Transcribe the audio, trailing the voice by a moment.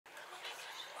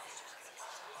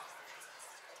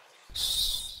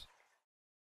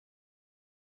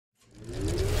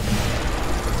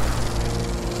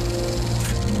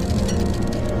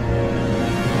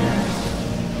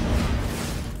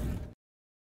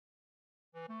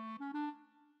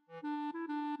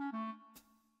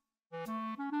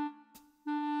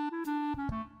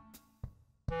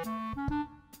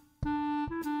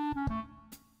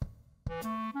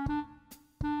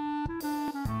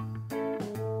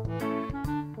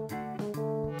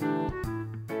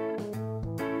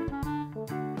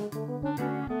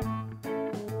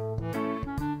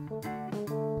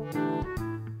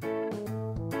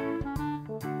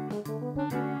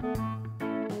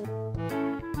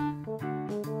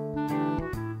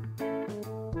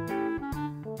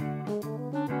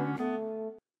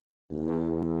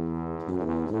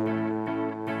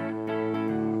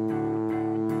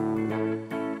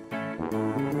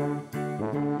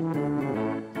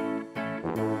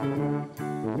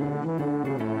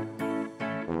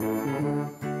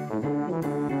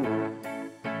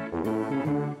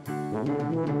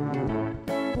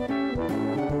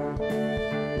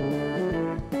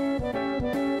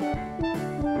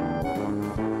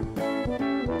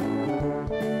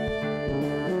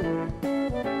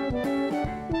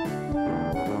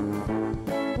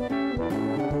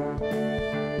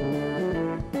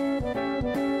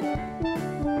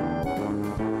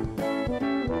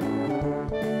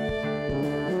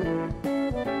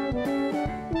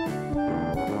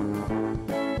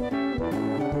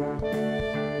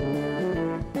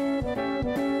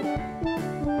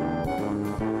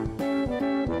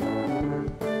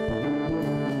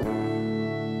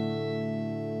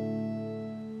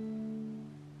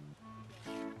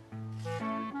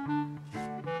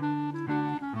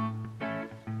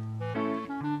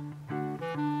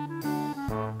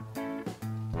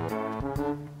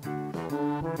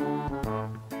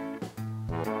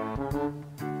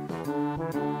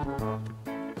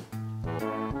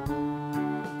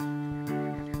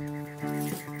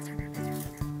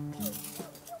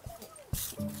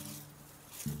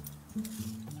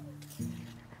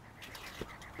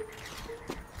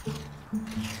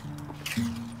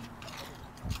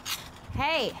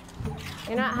Hey,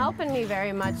 you're not helping me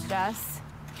very much, Jess.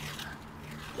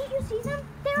 Did you see them?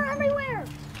 They're everywhere.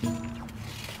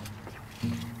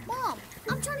 Mom,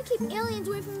 I'm trying to keep aliens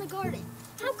away from the garden.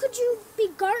 How could you be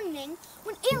gardening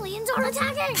when aliens are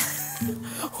attacking?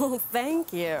 Well,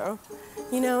 thank you.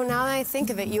 You know, now that I think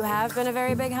of it, you have been a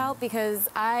very big help because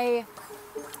I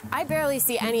barely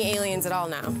see any aliens at all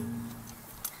now.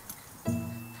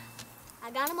 I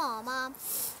got them all, Mom.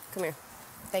 Come here.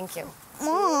 Thank you.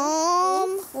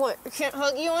 Mom! What, I can't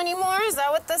hug you anymore? Is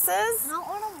that what this is? I don't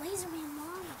want a laser man,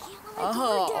 Mom. I can't let my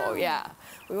guard down. Oh, yeah.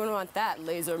 We wouldn't want that,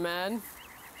 laser man.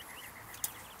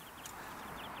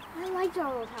 I liked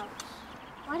our old house.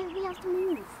 Why did we have to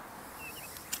move?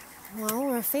 Well,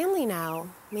 we're a family now.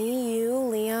 Me, you,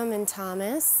 Liam, and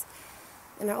Thomas.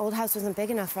 And our old house wasn't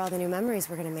big enough for all the new memories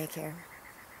we're gonna make here.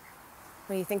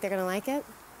 What, do you think they're gonna like it?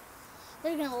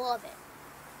 They're gonna love it.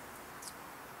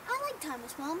 I like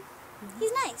Thomas, Mom.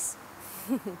 He's nice.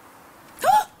 I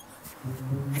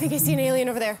think I see an alien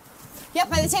over there. Yep,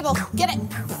 by the table. Get it.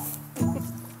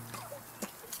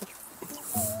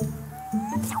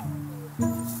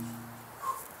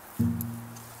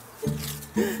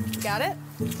 Got it?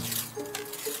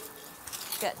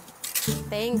 Good.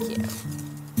 Thank you.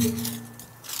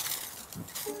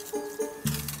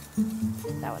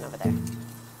 That one over there.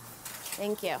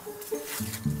 Thank you.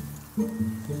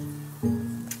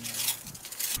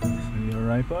 You all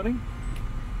right, buddy?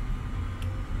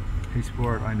 Hey,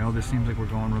 sport, I know this seems like we're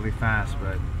going really fast,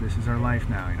 but this is our life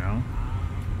now, you know?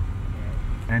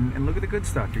 And look at the good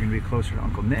stuff. You're going to be closer to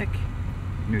Uncle Nick,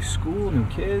 new school, new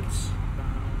kids.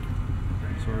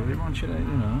 So I really want you to, you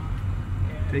know,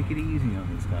 take it easy on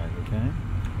these guys, okay?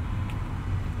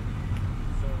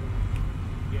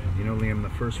 You know, Liam, the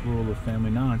first rule of family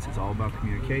knots is all about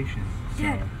communication. So.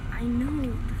 Dad, I know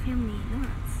the family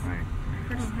knots. Right.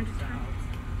 I've heard it 100 times.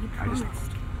 You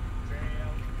promised.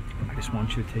 I just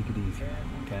want you to take it easy,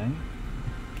 okay?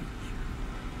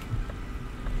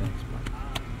 Thanks, bud.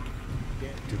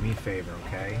 Do me a favor,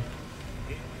 okay?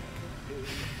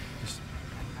 Just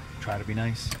try to be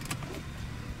nice.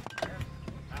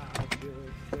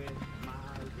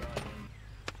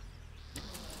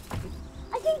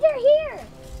 I think they're here.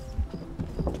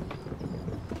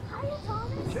 Hiya,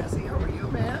 Thomas. Jesse, how are you,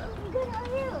 man? I'm good, how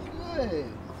are you? Good.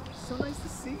 So nice to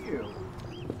see you.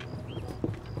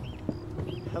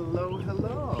 Hello,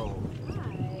 hello.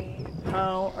 Hi.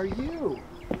 How are you,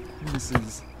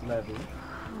 Mrs. Levy?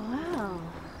 Wow.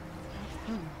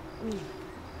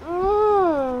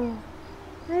 Oh,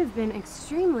 I have I've been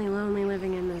extremely lonely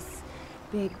living in this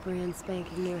big, brand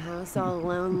spanking new house, all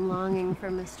alone, longing for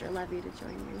Mr. Levy to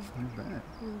join me. I bet.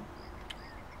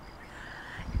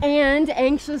 And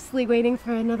anxiously waiting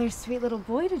for another sweet little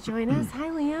boy to join us. Hi,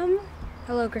 Liam.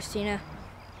 Hello, Christina.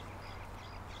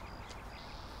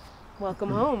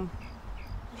 Welcome home.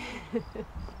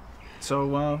 So,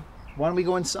 why don't we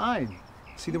go inside?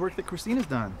 See the work that Christina's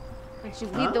done. Why don't you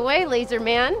lead the way, laser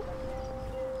man?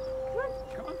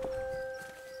 Come on.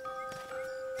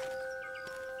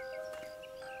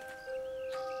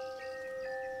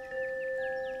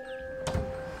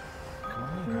 Come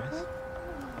on, guys.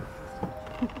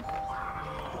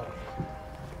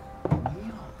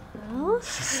 Well,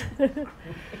 this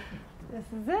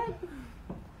is it.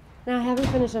 Now, I haven't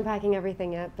finished unpacking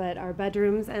everything yet, but our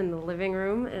bedrooms and the living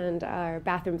room and our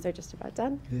bathrooms are just about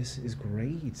done. This is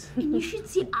great. And you should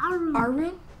see our room. Our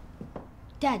room?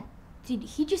 Dad, did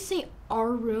he just say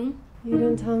our room? You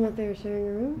didn't tell him that they were sharing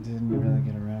a room? Didn't really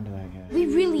get around to that yet. We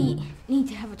really need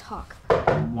to have a talk.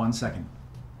 1 second.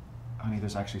 Honey,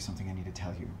 there's actually something I need to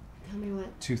tell you. Tell me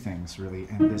what? 2 things, really,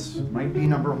 and this might be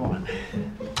number 1.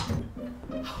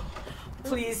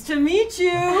 Pleased to meet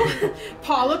you.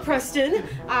 Paula Preston.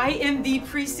 I am the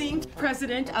precinct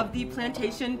president of the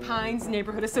Plantation Pines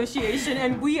Neighborhood Association,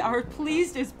 and we are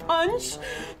pleased as punch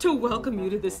to welcome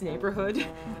you to this neighborhood.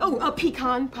 Oh, a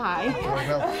pecan pie. Oh,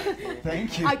 well,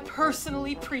 thank you. I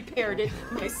personally prepared it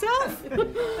myself.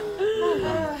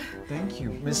 Thank you.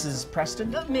 Mrs.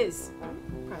 Preston? Ms.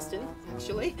 Preston,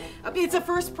 actually. It's a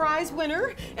first prize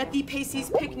winner at the Pacey's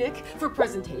Picnic for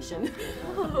presentation.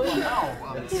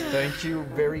 Thank you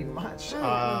very much.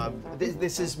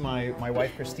 This is my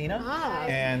wife, Christina. Hi.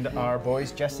 And our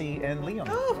boys, Jesse and Liam.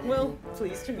 Oh, well,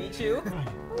 pleased to meet you.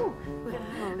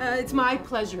 It's my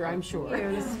pleasure, I'm sure.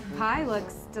 This pie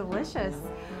looks delicious.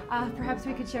 Perhaps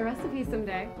we could share recipes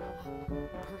someday.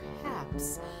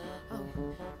 Perhaps.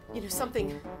 You know,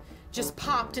 something just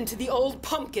popped into the old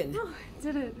pumpkin. Oh,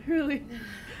 did it? Really?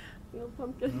 The old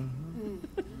pumpkin.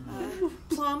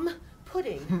 Plum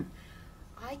pudding.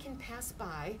 I can pass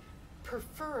by,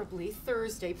 preferably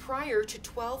Thursday prior to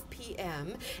 12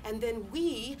 p.m., and then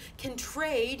we can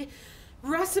trade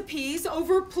recipes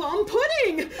over plum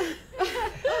pudding.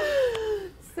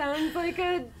 Sounds like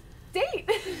a date.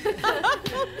 I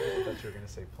thought you were going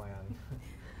to say plan.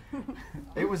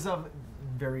 It was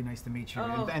very nice to meet you,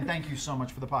 and thank you so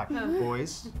much for the pie.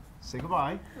 Boys, say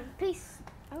goodbye. Peace.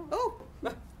 Oh.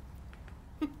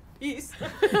 Peace.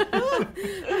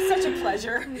 Such a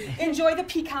pleasure. Enjoy the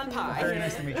pecan pie. Very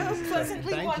nice to meet you, Mrs.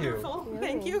 Pleasantly Preston. wonderful.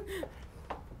 Thank you.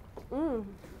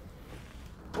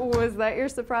 Was that your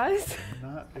surprise?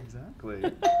 Not exactly.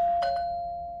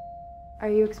 Are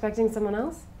you expecting someone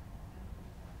else?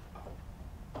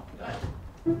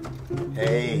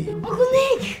 Hey. Uncle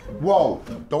Nick! Whoa,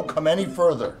 don't come any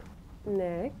further.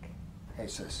 Nick, Hey,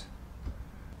 sis.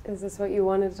 is this what you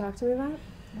wanted to talk to me about?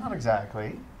 Not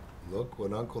exactly. Look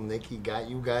what Uncle Nicky got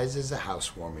you guys as a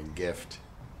housewarming gift.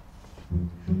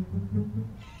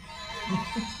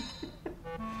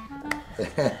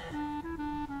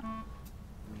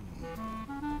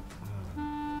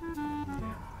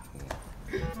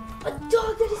 A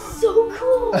dog that is so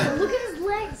cool! Look at his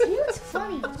legs. He looks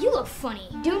funny. You look funny.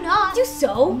 Do not. Do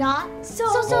so. Not. So.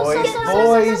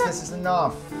 Boys, this is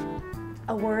enough.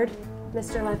 A word,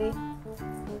 Mr. Levy.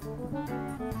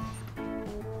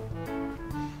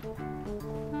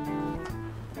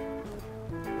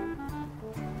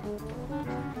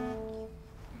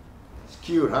 It's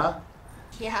cute, huh?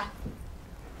 Yeah.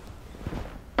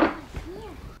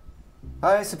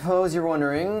 I suppose you're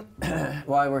wondering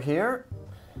why we're here?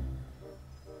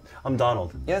 I'm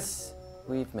Donald. Yes,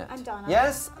 we've met. I'm Donna.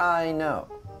 Yes, I know.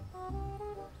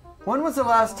 When was the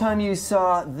last time you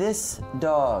saw this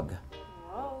dog?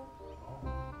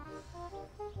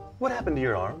 What happened to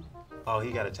your arm? Oh,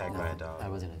 he got attacked by a dog. I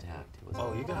wasn't attacked. It was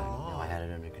Oh, you got No, I it. had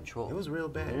it under control. It was real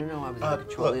bad. No, I was under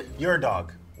control. Look, your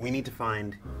dog. We need to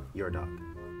find your dog.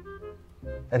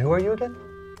 And who are you again?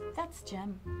 That's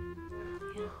Jim.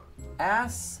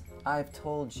 As I've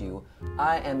told you,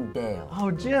 I am Dale. Oh,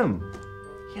 Jim.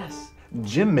 Yes.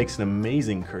 Jim makes an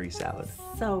amazing curry salad.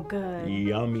 So good.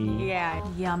 Yummy. Yeah,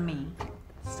 yummy.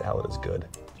 Salad is good.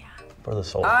 Yeah. For the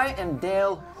soul. I am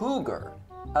Dale Hooger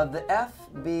of the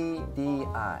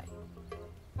F.B.D.I,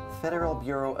 Federal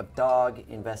Bureau of Dog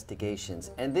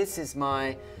Investigations. And this is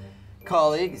my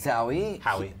colleague, Zowie.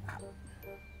 Howie.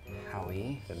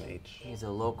 Howie. With an H. He's a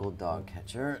local dog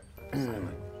catcher.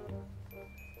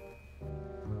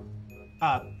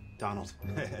 Donald.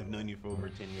 I've known you for over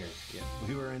 10 years. Yeah,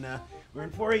 we were in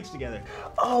 4-H together.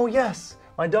 Oh, yes,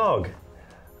 my dog.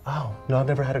 Oh, no, I've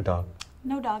never had a dog.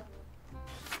 No dog.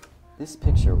 This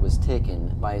picture was taken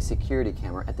by a security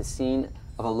camera at the scene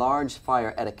of a large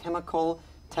fire at a chemical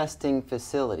testing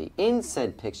facility. In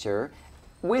said picture,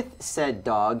 with said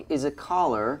dog, is a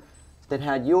collar that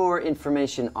had your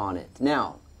information on it.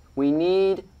 Now, we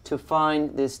need to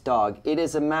find this dog. It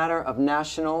is a matter of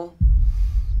national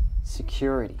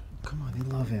security. Come on, they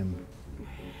love him.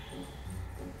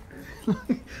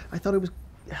 I thought it was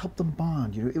help them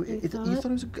bond. You know, you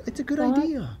thought it's a good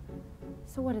idea.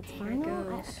 So what? It's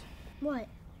final. What?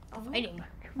 Fighting.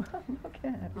 Come on, look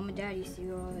at him. Mom and Dad used to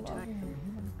go all the time.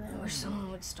 I wish someone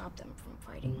would stop them from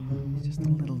fighting. He's just a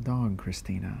little dog,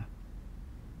 Christina.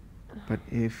 But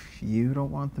if you don't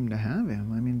want them to have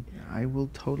him, I mean, I will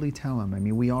totally tell him. I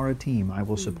mean, we are a team. I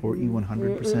will support you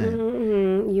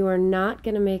 100%. You are not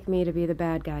going to make me to be the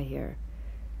bad guy here.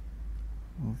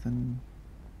 Well, then,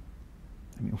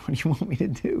 I mean, what do you want me to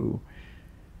do?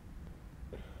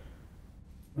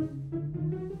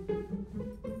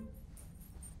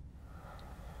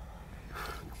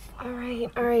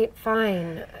 All right,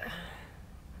 fine.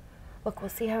 Look,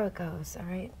 we'll see how it goes, all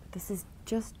right? This is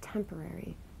just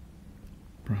temporary.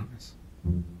 Promise.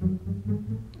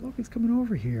 Look, he's coming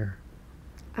over here.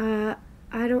 I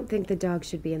don't think the dog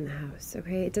should be in the house,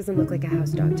 okay? It doesn't look like a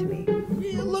house dog to me.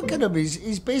 Yeah, look at him.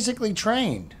 He's basically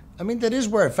trained. I mean, that is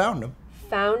where I found him.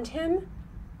 Found him?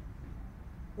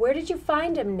 Where did you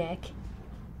find him, Nick?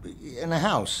 In a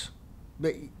house.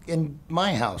 In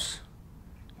my house.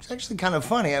 It's actually kind of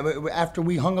funny. After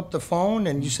we hung up the phone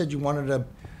and you said you wanted to...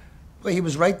 Well, he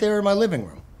was right there in my living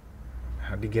room.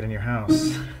 How'd he get in your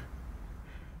house?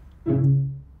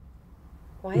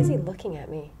 Why is he looking at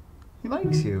me? He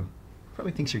likes you.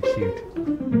 Probably thinks you're cute.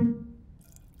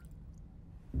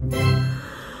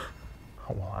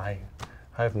 Oh, well,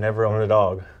 I've never owned a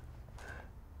dog.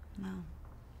 No.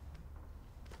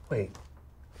 Wait.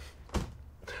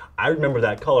 I remember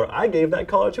that collar. I gave that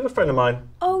collar to a friend of mine.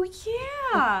 Oh,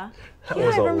 yeah. That yeah,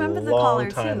 was I remember a the long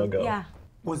collar time too. ago. Yeah.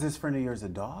 Was this friend of yours a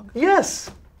dog? Yes!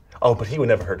 Oh, but he would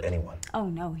never hurt anyone. Oh,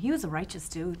 no. He was a righteous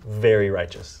dude. Very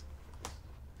righteous.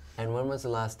 And when was the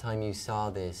last time you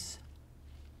saw this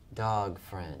dog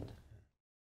friend?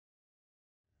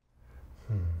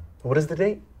 What is the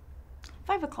date?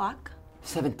 5 o'clock.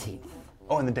 17th.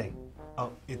 Oh, and the date.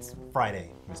 Oh, it's Friday,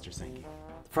 Mr. Sankey.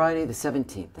 Friday the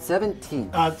 17th. The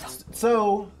 17th.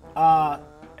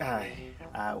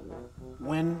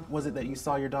 When was it that you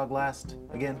saw your dog last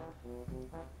again?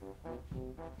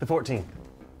 The 14th.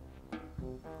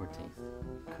 14th.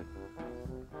 Could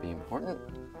be important.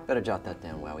 Better jot that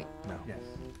down, Wowie. No. Yes.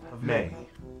 Of May.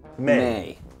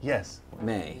 May. Yes.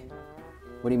 May.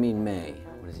 What do you mean May?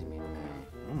 What does he mean May?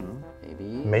 Maybe.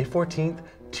 May 14th,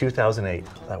 2008.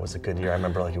 That was a good year. I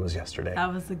remember like it was yesterday.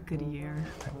 That was a good year.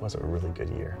 That was a really good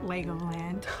year.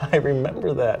 Legoland. I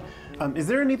remember that. Is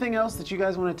there anything else that you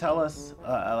guys want to tell us?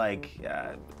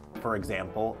 For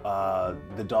example,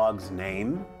 the dog's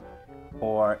name?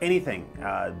 Or anything,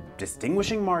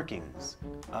 distinguishing markings,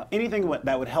 anything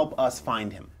that would help us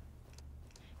find him.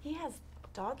 He has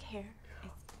dog hair.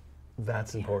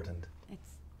 That's important.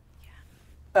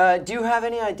 Do you have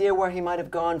any idea where he might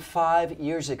have gone 5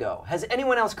 years ago? Has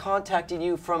anyone else contacted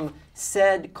you from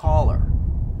said caller?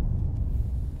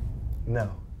 No.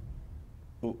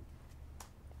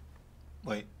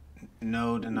 Wait,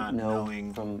 no to not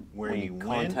knowing from where when you he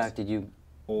went? contacted you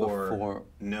Or before,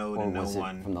 no or to no was it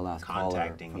one from the last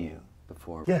contacting caller you?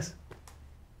 before? Yes.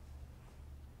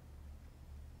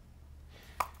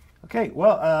 Okay,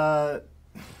 well,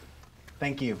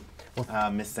 thank you,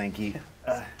 Miss Sankey.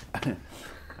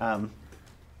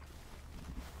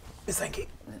 Miss Sankey.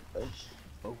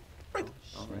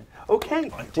 Okay.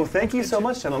 Well, thank you so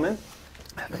much, gentlemen.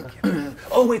 Thank you.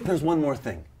 Oh, wait, there's one more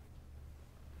thing.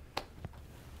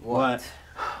 What?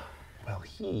 Well,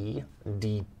 he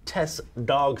detests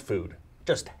dog food.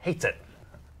 Just hates it.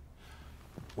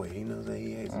 Wait, he knows that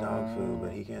he hates dog food,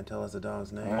 but he can't tell us the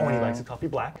dog's name. Oh, and he likes the coffee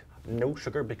black. No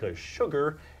sugar, because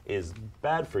sugar is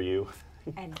bad for you.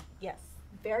 And yes,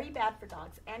 very bad for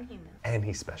dogs and humans. And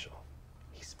he's special.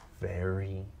 He's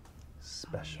very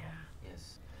special.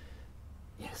 Yes.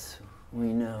 Yes, we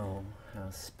know how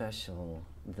special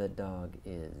the dog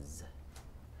is.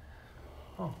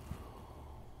 Oh.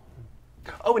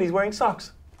 Oh, and he's wearing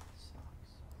socks.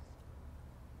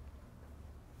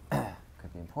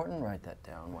 Could be important. Write that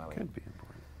down, Wowie. Could be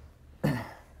important.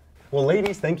 Well,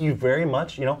 ladies, thank you very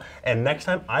much, and next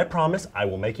time, I promise, I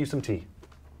will make you some tea.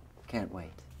 Can't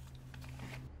wait.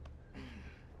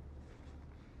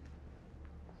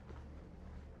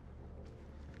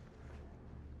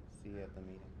 See you at the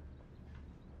meeting.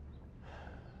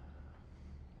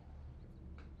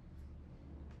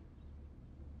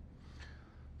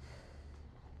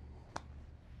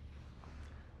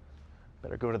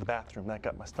 Better go to the bathroom. That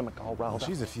got my stomach all riled up.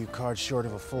 She's a few cards short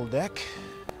of a full deck,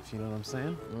 if you know what I'm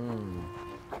saying.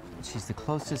 She's the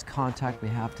closest contact we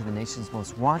have to the nation's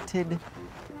most wanted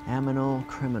aminal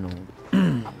criminal.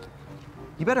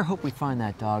 You better hope we find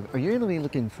that dog, or you're gonna be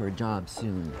looking for a job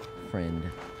soon, friend.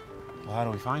 Well, how do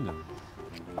we find him?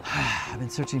 I've been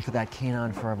searching for that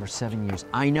canine for over 7 years.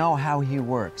 I know how he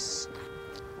works.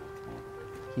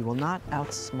 He will not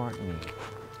outsmart me.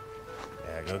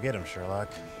 Yeah, go get him,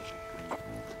 Sherlock.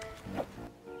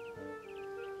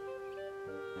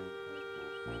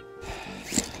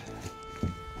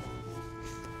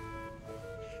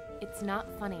 It's not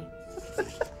funny.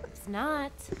 It's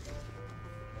not.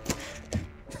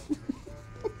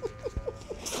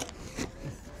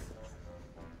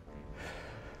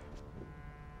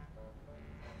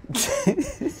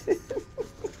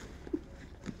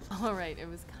 All right, it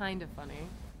was kind of funny.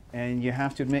 And you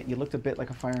have to admit, you looked a bit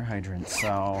like a fire hydrant,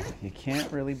 so you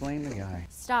can't really blame the guy.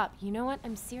 Stop. You know what?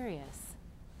 I'm serious.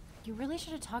 You really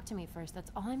should have talked to me first.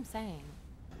 That's all I'm saying.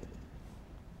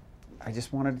 I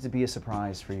just wanted it to be a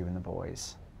surprise for you and the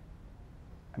boys.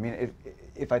 I mean,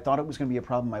 if I thought it was going to be a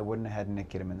problem, I wouldn't have had Nick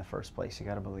get him in the first place. You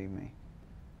got to believe me.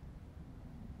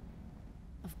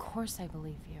 Of course I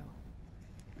believe you.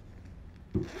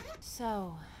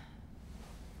 So,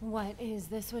 what, is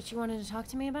this what you wanted to talk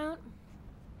to me about?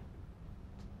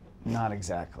 Not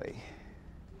exactly.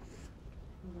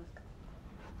 Look,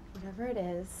 whatever it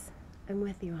is, I'm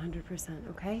with you 100%,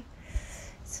 okay?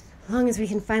 As long as we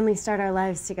can finally start our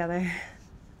lives together.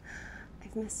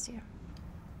 I've missed you.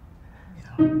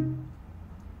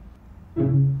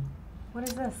 What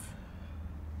is this?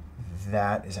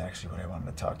 That is actually what I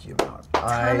wanted to talk to you about.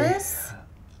 Thomas?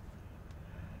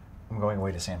 I'm going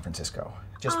away to San Francisco.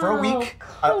 Just for a week.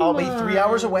 I'll be 3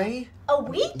 hours away. A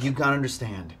week? You gotta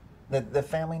understand. The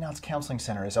Family Knots Counseling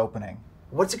Center is opening.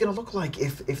 What's it gonna look like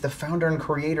if the founder and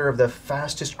creator of the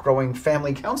fastest growing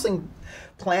family counseling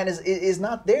plan is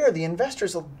not there? The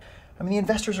investors will, the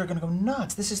investors are gonna go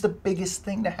nuts. This is the biggest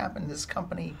thing to happen to this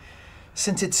company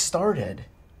since it started.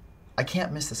 I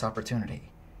can't miss this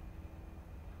opportunity.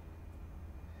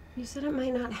 You said it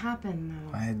might not happen,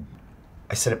 though.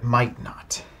 I said it might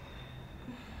not.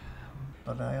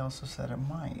 But I also said it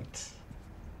might.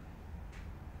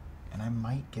 And I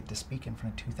might get to speak in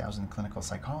front of 2,000 clinical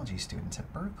psychology students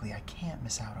at Berkeley. I can't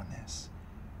miss out on this.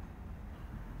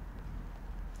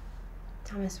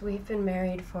 Thomas, we've been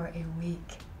married for a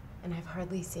week, and I've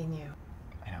hardly seen you.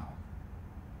 I know.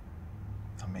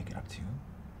 I'll make it up to you.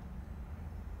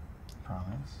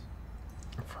 Promise.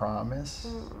 Promise.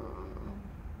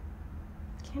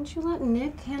 Can't you let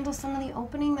Nick handle some of the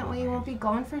opening? That way you won't be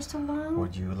gone for so long?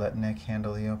 Would you let Nick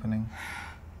handle the opening?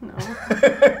 No.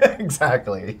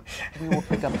 Exactly. We will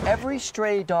pick up every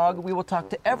stray dog. We will talk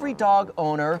to every dog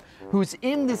owner who's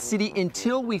in the city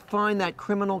until we find that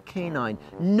criminal canine.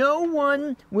 No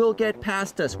one will get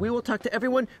past us. We will talk to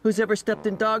everyone who's ever stepped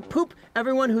in dog poop,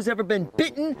 everyone who's ever been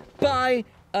bitten by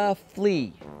a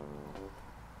flea.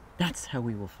 That's how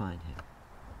we will find him.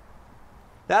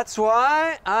 That's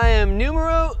why I am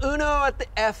numero uno at the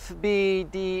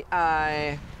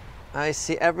F.B.D.I. I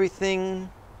see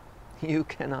everything you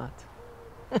cannot.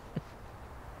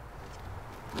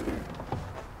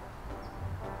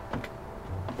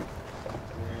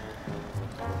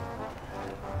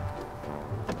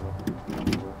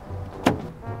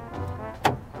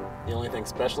 The only thing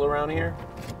special around here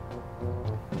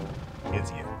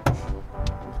is you.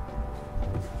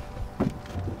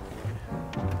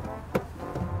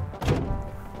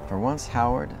 For once,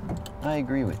 Howard, I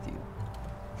agree with you.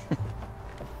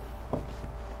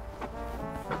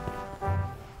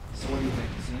 So what do you think?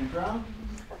 Scenic route?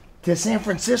 To San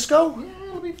Francisco? Yeah,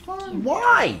 it'll be fun.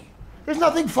 Why? There's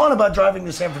nothing fun about driving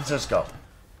to San Francisco.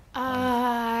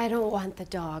 I don't want the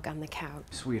dog on the couch.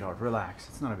 Sweetheart, relax.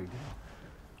 It's not a big deal.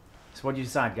 So what do you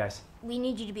decide, guys? We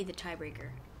need you to be the tiebreaker.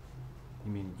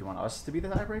 You mean you want us to be the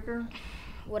tiebreaker?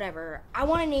 Whatever. I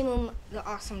want to name him the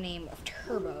awesome name of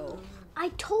Turbo. I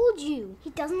told you,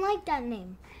 he doesn't like that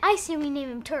name. I say we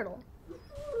name him Turtle.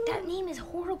 That name is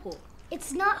horrible.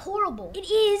 It's not horrible.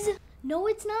 It is. No,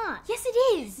 it's not. Yes, it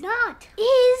is. Not.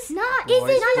 Is. Not.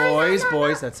 Boys, Is it?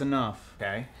 boys, that's enough,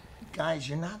 okay? Guys,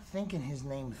 you're not thinking his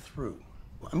name through.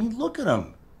 I mean, look at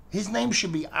him. His name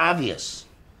should be obvious.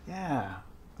 Yeah.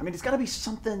 I mean, it's got to be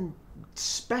something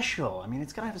special. I mean,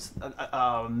 it's got to have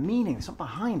a meaning, something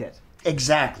behind it.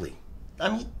 Exactly. I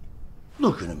mean,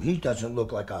 look at him. He doesn't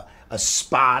look like a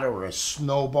spot or a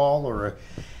snowball or a...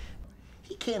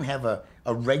 He can't have a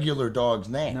regular dog's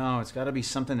name. No, it's got to be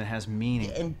something that has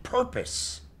meaning. And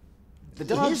purpose. The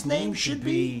dog's His name should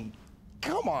be...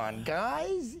 Come on,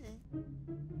 guys.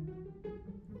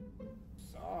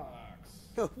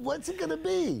 What's it gonna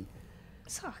be?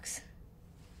 Socks.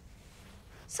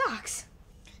 Socks.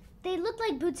 They look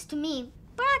like boots to me,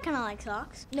 but I kind of like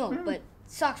socks. No, but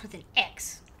socks with an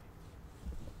X.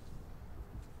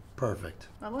 Perfect.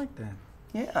 I like that.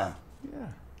 Yeah. Yeah.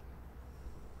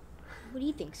 What do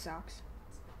you think, socks?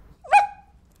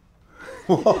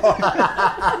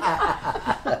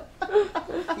 I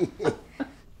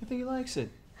think he likes it.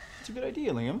 It's a good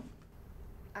idea, Liam.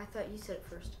 I thought you said it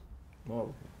first.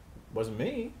 Well, it wasn't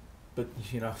me. But,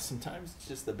 you know, sometimes it's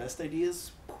just the best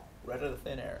ideas right out of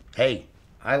thin air. Hey,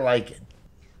 I like it.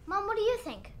 Mom, what do you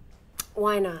think?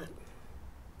 Why not?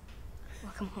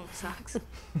 Welcome home, socks.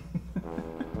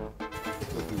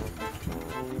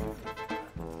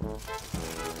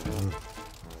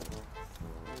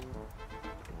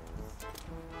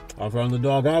 I found the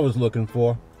dog I was looking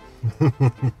for.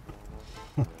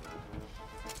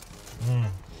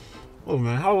 Look,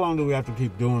 man, how long do we have to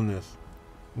keep doing this?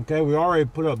 Okay, we already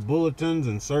put up bulletins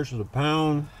and search the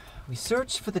pound. We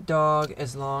search for the dog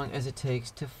as long as it takes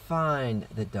to find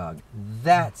the dog.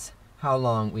 That's how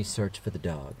long we search for the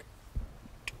dog.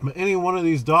 But any one of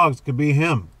these dogs could be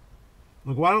him.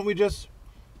 Look, why don't we just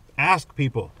ask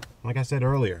people, like I said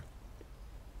earlier?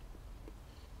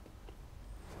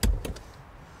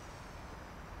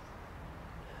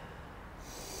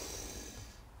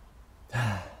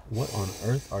 What on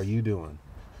earth are you doing?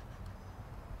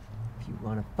 If you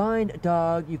want to find a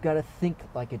dog, you've got to think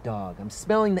like a dog. I'm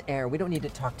smelling the air. We don't need to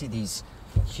talk to these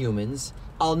humans.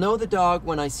 I'll know the dog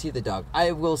when I see the dog.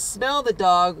 I will smell the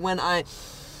dog when I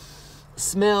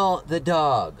smell the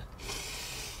dog.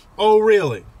 Oh,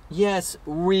 really? Yes,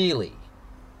 really.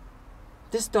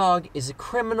 This dog is a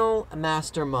criminal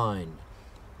mastermind.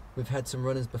 We've had some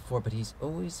run-ins before, but he's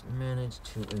always managed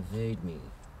to evade me.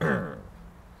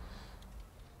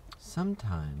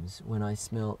 Sometimes, when I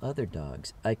smell other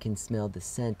dogs, I can smell the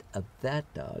scent of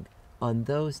that dog on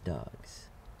those dogs.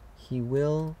 He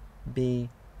will be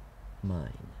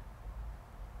mine.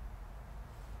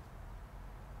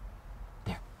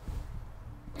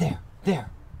 There.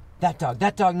 That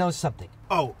dog knows something.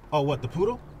 Oh, what, the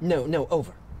poodle? No,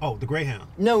 over. Oh, the greyhound.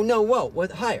 No, whoa,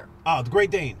 what, higher? Oh, the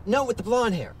Great Dane. No, with the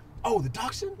blonde hair. Oh, the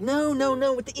Dachshund? No,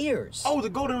 with the ears. Oh, the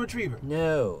Golden Retriever.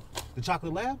 No. The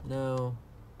Chocolate Lab? No.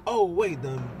 Oh, wait,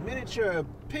 the miniature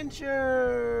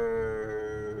pincher...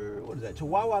 What is that,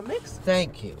 Chihuahua mix?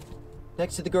 Thank you.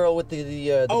 Next to the girl with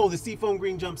the Oh, the seafoam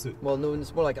green jumpsuit. Well, no,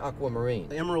 it's more like aquamarine.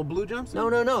 The emerald blue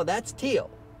jumpsuit? No, that's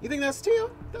teal. You think that's teal?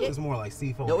 That was more like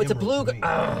seafoam. No, it's a blue...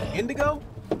 Indigo?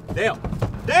 Dale!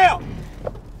 Dale!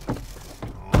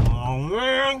 Oh,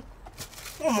 man!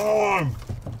 Come on!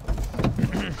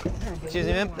 Excuse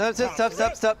me, ma'am. No,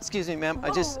 stop. Excuse me, ma'am.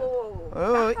 I just...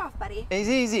 Back off, buddy.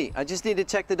 Easy. I just need to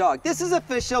check the dog. This is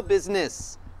official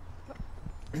business.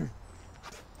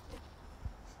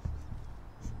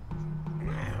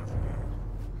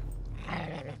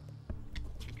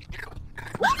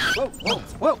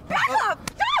 Whoa. Back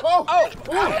up!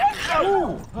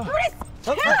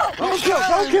 Don't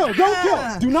kill!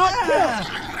 Do not kill!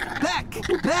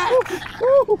 Back!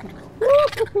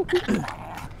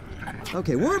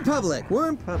 Okay, we're in public.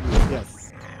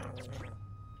 Yes.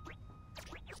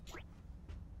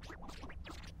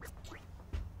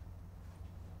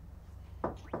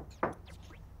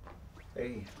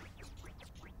 Hey.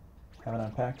 Haven't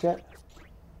unpacked yet?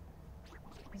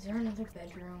 Is there another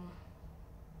bedroom?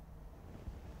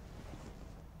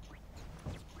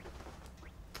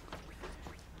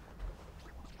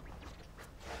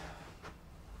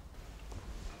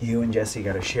 You and Jesse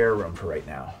got to share a room for right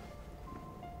now.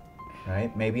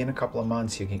 Right? Maybe in a couple of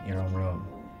months you get your own room.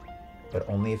 But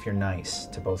only if you're nice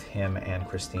to both him and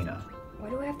Christina. Why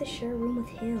do I have to share a room with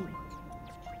him?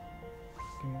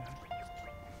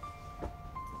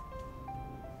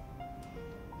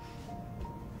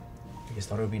 I just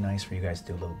thought it would be nice for you guys to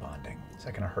do a little bonding. It's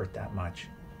not going to hurt that much.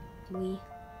 We?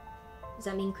 Does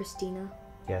that mean Christina?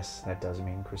 Yes, that does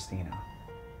mean Christina.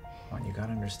 Come on, you got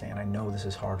to understand, I know this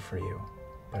is hard for you,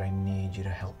 but I need you to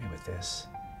help me with this.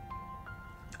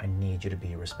 I need you to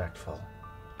be respectful,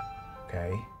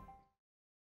 okay?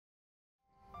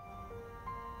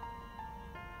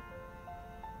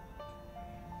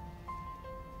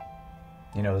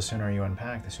 You know, the sooner you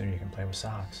unpack, the sooner you can play with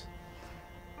socks.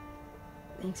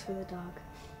 Thanks for the dog.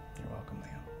 You're welcome,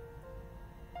 Liam.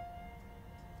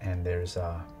 And there's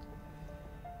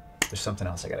something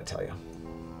else I gotta tell you.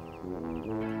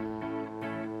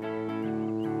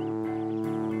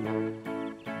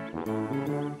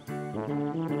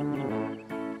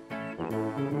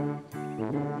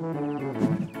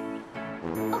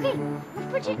 Okay,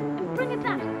 let's pitch it and bring it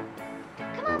back.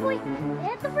 Come on, boy.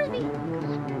 Hit the frisbee.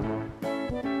 Come on.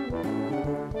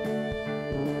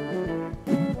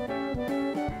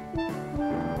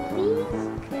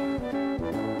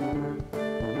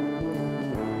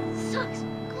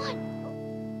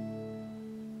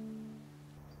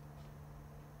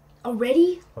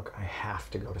 Already? Look, I have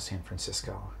to go to San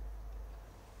Francisco.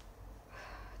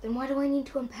 Then why do I need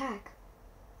to unpack?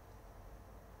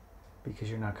 Because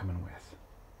you're not coming with.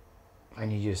 I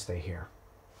need you to stay here.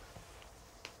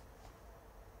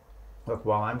 Look,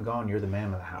 while I'm gone, you're the man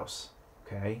of the house,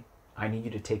 okay? I need you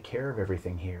to take care of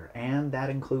everything here, and that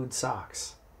includes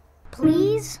socks.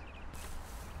 Please?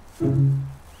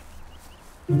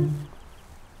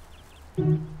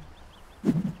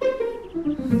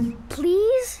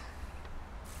 Please?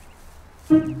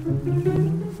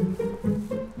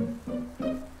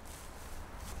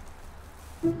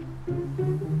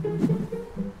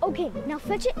 Okay, now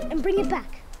fetch it and bring it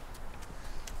back.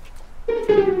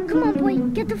 Come on, boy,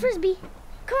 get the frisbee.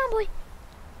 Come on, boy.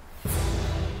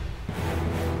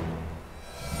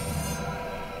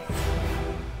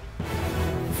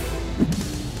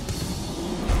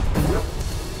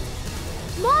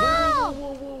 Mom!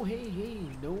 Whoa, hey,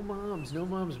 no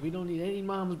moms. We don't need any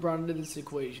moms brought into this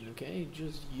equation, okay?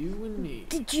 Just you and me.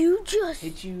 Did you just...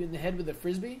 Hit you in the head with a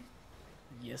frisbee?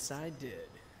 Yes, I did.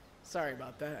 Sorry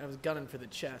about that. I was gunning for the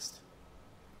chest.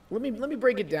 Let me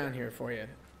break it down here for you.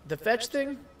 The fetch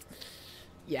thing?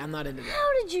 Yeah, I'm not into that.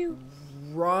 How did you...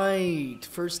 Right.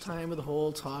 First time with the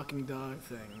whole talking dog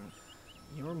thing.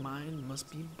 Your mind must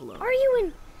be blown. Are you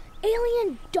an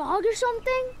alien dog or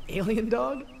something? Alien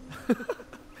dog?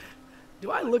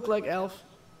 Do I look like Elf?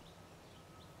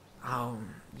 Oh,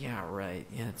 yeah, right.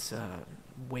 Yeah, it's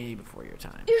way before your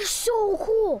time. You're so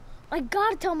cool. I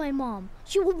gotta tell my mom.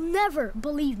 She will never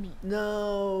believe me.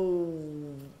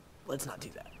 No, let's not do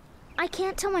that. I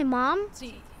can't tell my mom?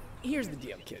 See, here's the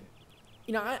deal, kid.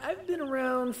 You know, I've been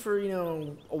around for,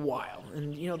 a while.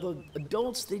 And, the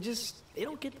adults, they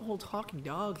don't get the whole talking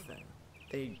dog thing.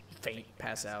 They faint,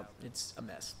 pass out. It's a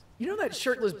mess. You know that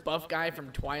shirtless buff guy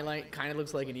from Twilight kind of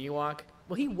looks like an Ewok?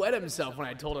 Well, he wet himself when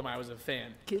I told him I was a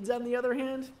fan. Kids, on the other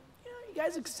hand, you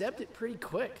guys accept it pretty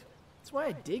quick. That's why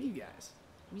I dig you guys.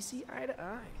 We see eye to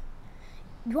eye.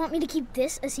 You want me to keep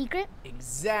this a secret?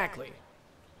 Exactly.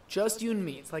 Just you and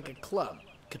me. It's like a club.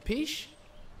 Capiche?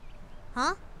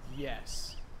 Huh?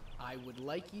 Yes. I would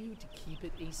like you to keep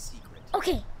it a secret.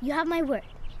 Okay, you have my word.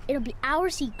 It'll be our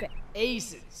secret.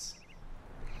 Aces.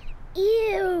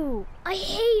 Ew! I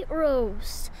hate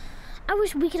roast. I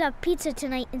wish we could have pizza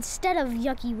tonight instead of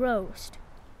yucky roast.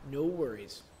 No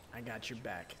worries. I got your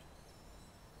back.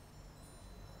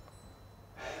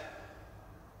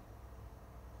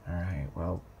 All right,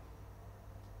 well,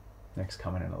 Nick's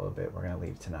coming in a little bit. We're going to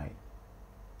leave tonight.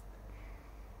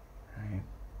 All right?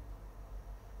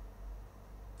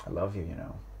 I love you,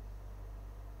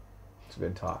 It's a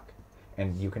good talk.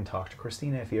 And you can talk to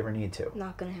Christina if you ever need to.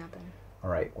 Not gonna happen. All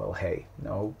right, well, hey,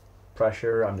 no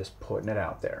pressure. I'm just putting it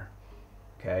out there.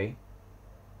 Okay?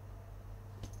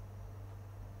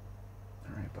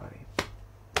 All right, buddy.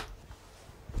 All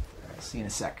right, see you in a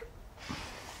sec.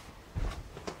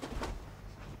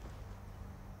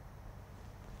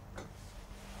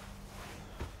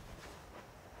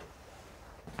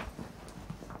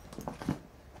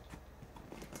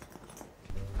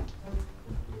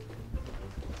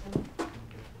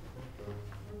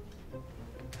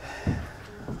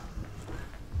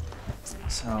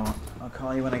 So, I'll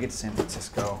call you when I get to San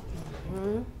Francisco.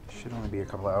 Hmm? Should only be a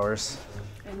couple hours.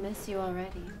 I miss you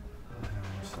already.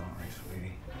 I'm sorry,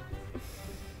 sweetie.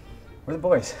 Where are the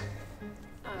boys?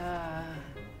 Oh,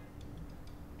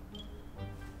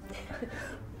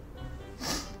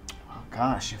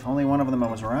 gosh, if only one of them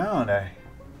was around. I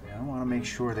want to make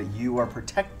sure that you are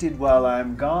protected while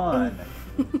I'm gone.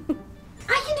 I can do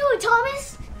it,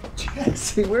 Thomas!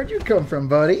 Jesse, where'd you come from,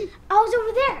 buddy? I was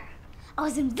over there. I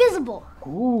was invisible.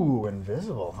 Ooh,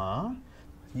 invisible, huh?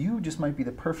 You just might be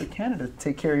the perfect candidate to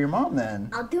take care of your mom then.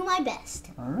 I'll do my best.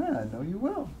 All right, I know you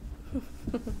will.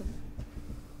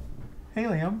 Hey,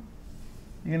 Liam.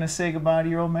 You gonna say goodbye to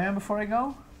your old man before I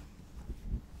go?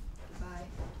 Bye.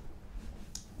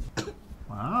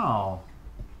 Wow.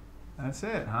 That's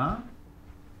it, huh?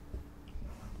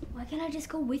 Why can't I just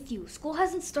go with you? School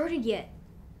hasn't started yet.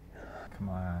 Come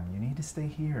on, you need to stay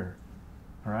here.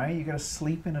 All right? You gotta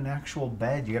sleep in an actual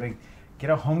bed. You gotta get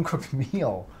a home-cooked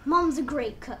meal. Mom's a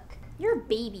great cook. You're a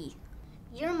baby.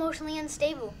 You're emotionally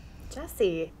unstable.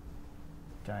 Jesse.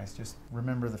 Guys, just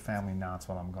remember the family knots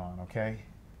while I'm gone, okay?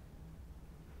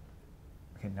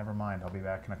 Okay, never mind. I'll be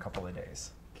back in a couple of days.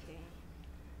 Okay.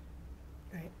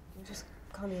 All right, just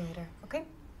call me later, okay?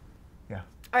 Yeah.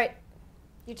 All right,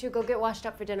 you two go get washed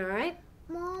up for dinner, all right?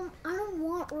 Mom, I don't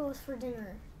want roast for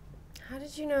dinner. How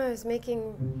did you know I was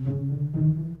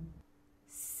making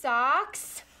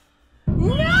socks?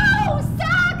 No!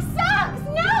 Socks! Socks!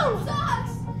 No!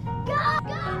 Socks! Go!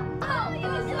 Go! Oh, you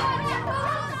socks!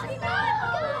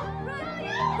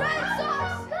 Red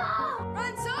socks! Go!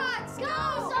 Red socks! Go!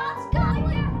 Socks! Go!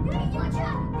 Watch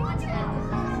out! Watch out!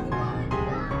 No!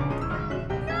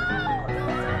 No!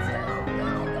 Socks! Go!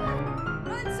 Go! Go!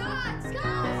 Red socks! Go!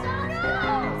 Socks! Go!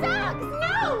 Socks!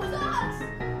 No! Socks!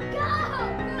 Go!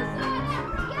 Go! Socks!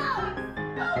 Go!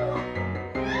 No!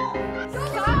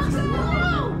 Socks!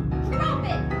 No! Drop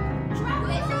it! Drop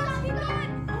it! Socks! Keep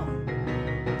going!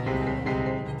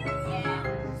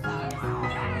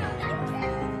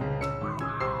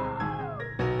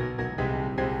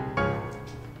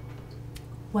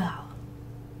 Well,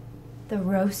 the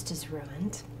roast is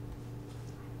ruined.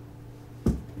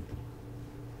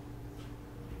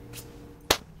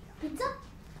 Pizza?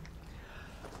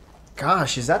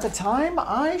 Gosh, is that the time?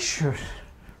 I should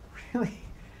really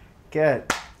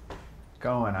get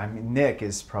going. I mean, Nick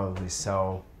is probably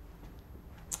so...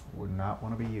 Would not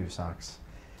want to be you, Socks.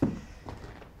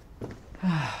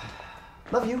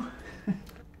 Love you.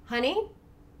 Honey?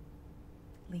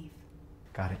 Leave.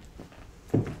 Got it.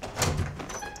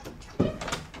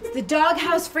 It's the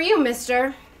doghouse for you,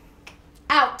 mister.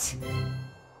 Out.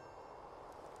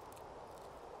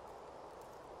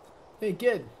 Hey,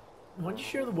 kid. Why don't you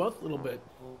share the wealth a little bit?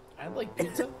 I'd like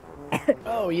pizza.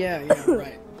 Oh, yeah,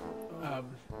 right.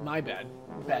 My bad.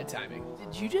 Bad timing.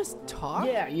 Did you just talk?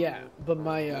 Yeah. But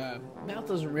my mouth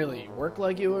doesn't really work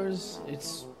like yours.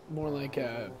 It's more like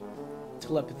a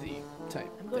telepathy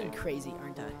type I'm going thing. crazy,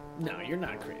 aren't I? No, you're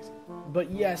not crazy.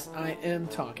 But yes, I am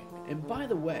talking. And by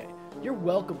the way, you're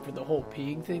welcome for the whole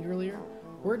peeing thing earlier.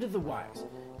 Word to the wise.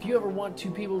 If you ever want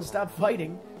two people to stop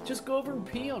fighting, just go over and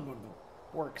pee on one of them.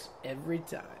 Works every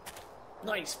time.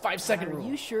 Nice, 5-second rule. Are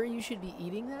you sure you should be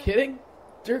eating that? Kidding?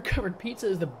 Dirt-covered pizza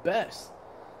is the best.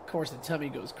 Of course, the tummy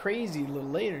goes crazy a little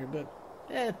later, but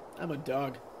I'm a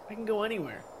dog. I can go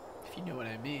anywhere, if you know what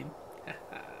I mean.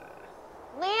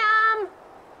 Liam!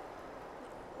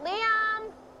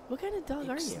 Liam! What kind of dog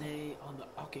are you? Ixnay on the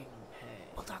Hockenbrough.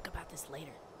 We'll talk about this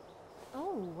later.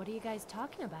 Oh, what are you guys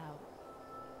talking about?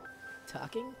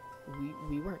 Talking?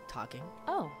 We weren't talking.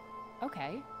 Oh,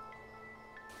 okay.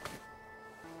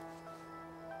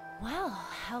 Well,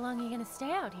 how long are you gonna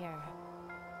stay out here?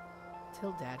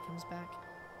 Till Dad comes back.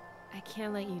 I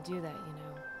can't let you do that, you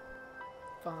know.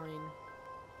 Fine.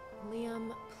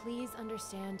 Liam, please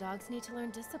understand, dogs need to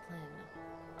learn discipline.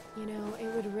 You know, it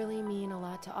would really mean a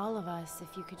lot to all of us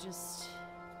if you could just,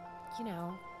 you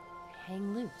know,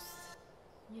 hang loose.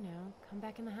 You know, come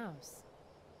back in the house.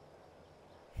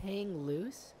 Hang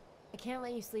loose? I can't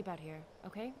let you sleep out here,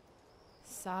 okay?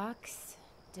 Socks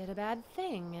did a bad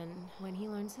thing, and when he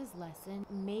learns his lesson,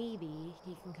 maybe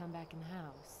he can come back in the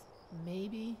house.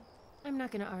 Maybe? I'm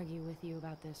not gonna argue with you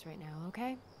about this right now,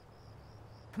 okay?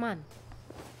 Come on.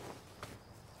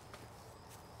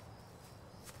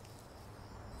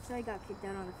 So I got kicked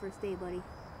out on the first day, buddy.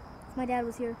 If my dad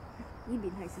was here, he'd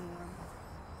be nice and warm.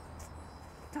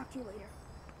 Talk to you later.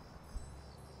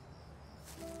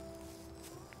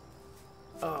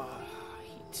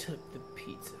 He took the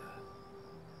pizza.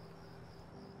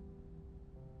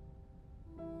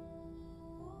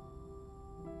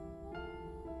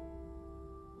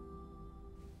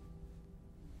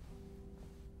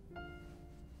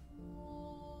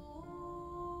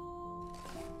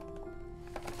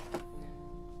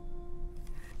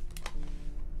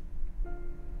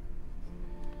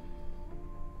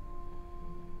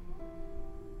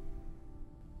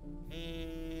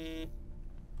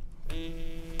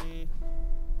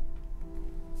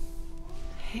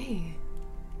 Hey.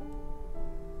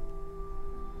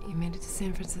 You made it to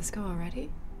San Francisco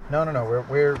already? No.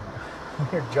 We're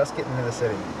just getting into the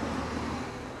city.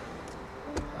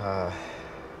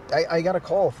 I got a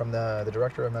call from the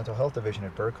director of mental health division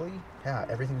at Berkeley. Yeah,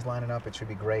 everything's lining up. It should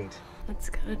be great. That's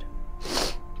good.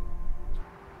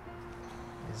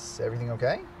 Is everything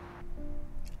okay?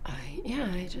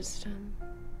 I just,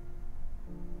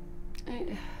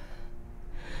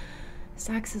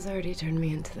 Sax has already turned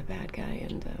me into the bad guy,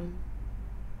 and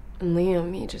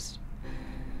Liam,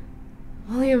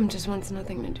 Liam just wants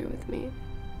nothing to do with me.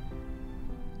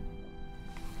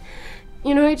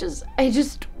 You know, I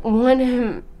just want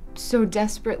him so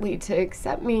desperately to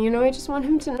accept me, you know, I just want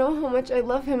him to know how much I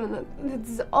love him, and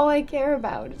that's all I care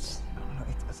about. No,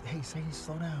 hey, say,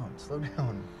 slow down.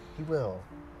 He will,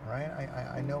 all right?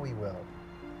 I know he will.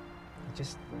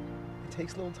 It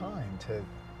takes a little time to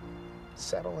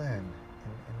settle in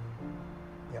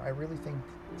and I really think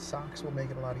socks will make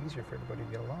it a lot easier for everybody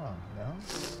to get along, you know?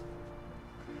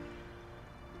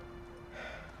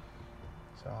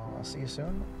 So I'll see you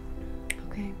soon.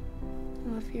 Okay. I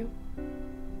love you. Good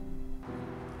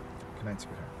night,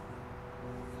 sweetheart.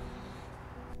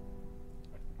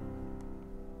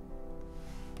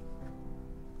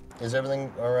 Is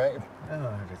everything all right?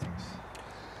 Oh, everything's...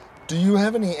 Do you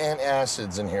have any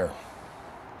antacids in here?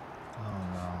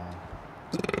 Oh,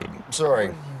 no.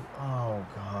 Sorry. Oh,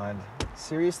 God.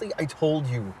 Seriously? I told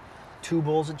you. 2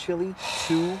 bowls of chili?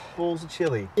 2 bowls of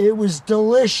chili. It was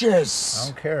delicious. I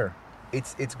don't care.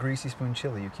 It's greasy spoon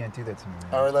chili. You can't do that to me,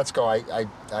 man. All right, let's go. I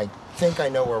think I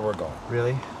know where we're going.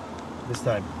 Really? This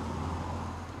time?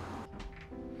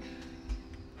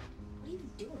 What are you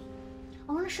doing?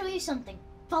 I want to show you something.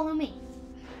 Follow me.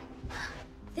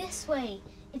 This way.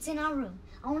 It's in our room.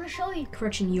 I want to show you.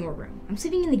 Correction, your room. I'm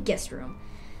sleeping in the guest room.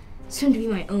 Soon to be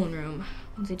my own room,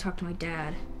 once I talk to my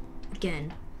dad.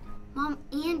 Again. Mom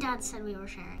and Dad said we were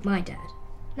sharing. My dad,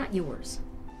 not yours.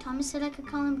 Thomas said I could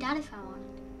call him Dad if I wanted.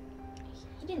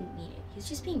 He didn't mean it. He was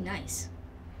just being nice.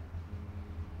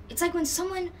 It's like when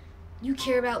someone you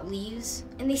care about leaves,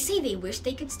 and they say they wish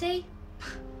they could stay,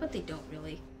 but they don't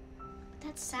really.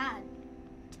 That's sad.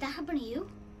 Did that happen to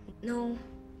you? No.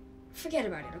 Forget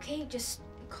about it, okay? Just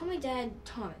call my dad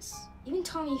Thomas. Even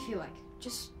Tommy if you like.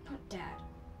 Just not Dad.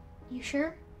 You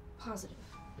sure? Positive.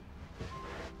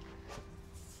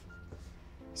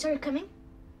 So you're coming?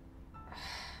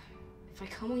 If I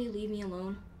come, will you leave me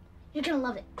alone? You're gonna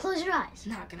love it. Close your eyes.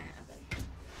 Not gonna happen.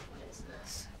 What is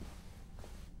this?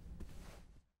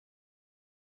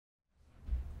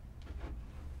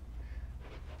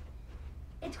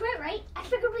 It's great, right? I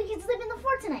figured we could sleep in the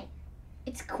fort tonight.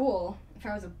 It's cool if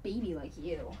I was a baby like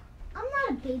you. I'm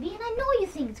not a baby, and I know you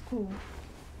think it's cool.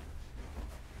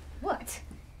 What?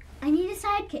 I need a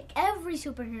sidekick. Every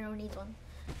superhero needs one.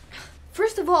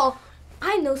 First of all,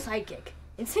 I'm no sidekick.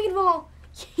 And second of all,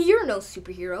 you're no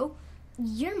superhero.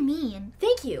 You're mean.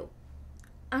 Thank you.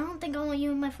 I don't think I want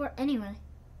you in my fort anyway.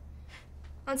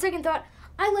 On second thought,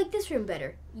 I like this room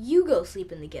better. You go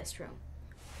sleep in the guest room.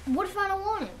 What if I don't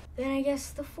want it? Then I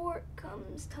guess the fort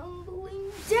comes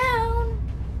tumbling down.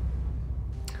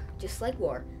 Just like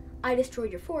war. I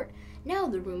destroyed your fort. Now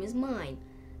the room is mine.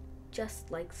 Just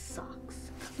like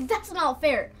Socks. That's not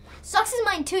fair. Socks is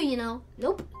mine too, you know.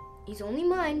 Nope. He's only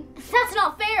mine. That's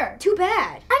not fair. Too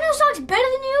bad. I know Socks better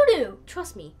than you do.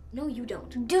 Trust me. No, you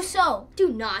don't. Do so. Do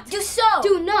not. Do so.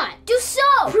 Do not. Do so.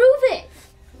 Prove it.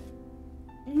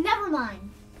 Never mind.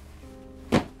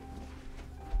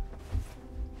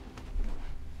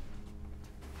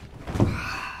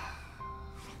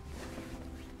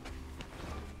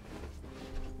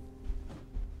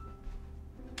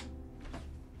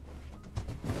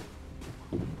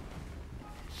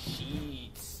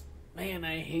 Sheets. Man,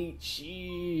 I hate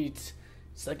sheets.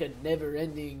 It's like a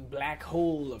never-ending black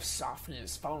hole of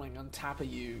softness falling on top of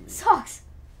you. Socks,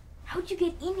 how'd you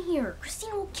get in here?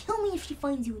 Christina will kill me if she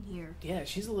finds you in here. Yeah,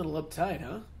 she's a little uptight,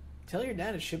 huh? Tell your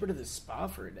dad to ship her to the spa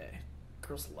for a day.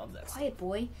 Girls love that stuff. Quiet,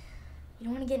 boy. You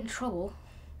don't want to get in trouble.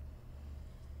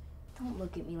 Don't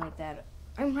look at me like that.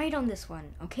 I'm right on this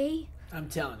one, okay? I'm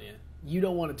telling you, you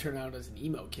don't want to turn out as an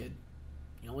emo kid.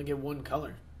 You only get one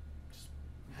color. Just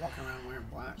walking around wearing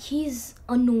black. He's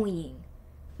annoying.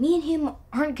 Me and him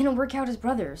aren't gonna work out as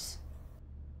brothers.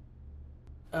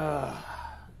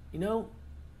 You know,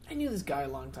 I knew this guy a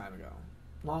long time ago.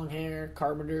 Long hair,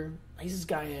 carpenter, nicest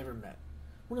guy I ever met.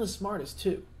 One of the smartest,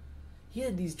 too. He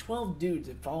had these 12 dudes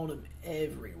that followed him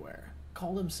everywhere,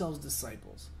 called themselves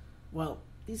disciples. Well,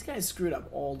 these guys screwed up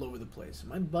all over the place, and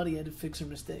my buddy had to fix their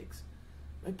mistakes.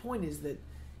 My point is that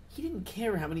he didn't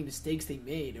care how many mistakes they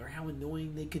made or how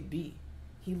annoying they could be.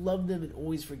 He loved them and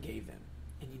always forgave them.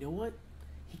 And you know what?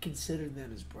 He considered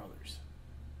them his brothers.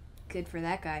 Good for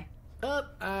that guy.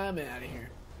 I'm out of here.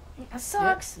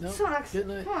 Socks. Yep, nope. Socks. Good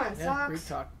night. Come on, yeah, Socks. Great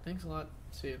talk. Thanks a lot.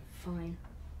 See you. Fine.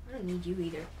 I don't need you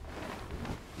either.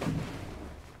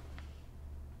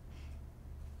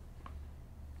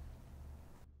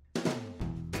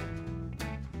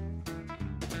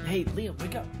 Hey, Liam,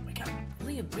 wake up. Wake up.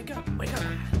 Liam, wake up. Wake up.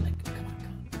 Come on.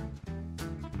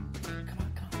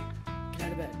 Get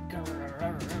out of bed.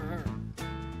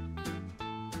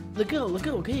 Let go.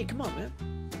 Okay, come on, man.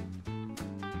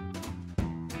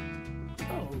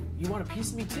 Oh, you want a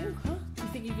piece of me too, huh? You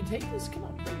think you can take this? Come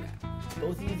on, bring that.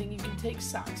 Both of you think you can take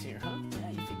Socks here, huh?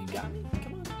 Yeah, you think you got me?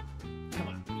 Come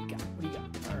on. What do you got? Come on, you got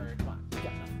nothing. Come on,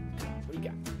 what do you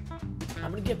got? I'm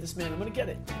gonna get this, man. I'm gonna get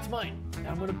it. It's mine.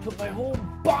 I'm gonna put my whole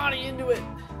body into it.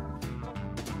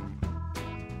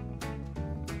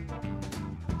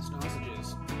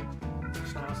 Sausages.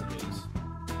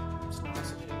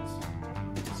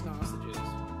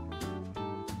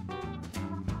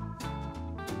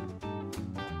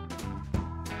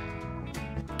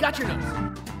 got your nose.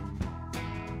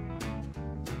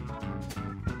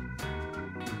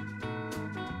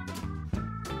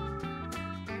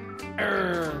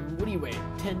 What do you weigh?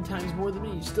 10 times more than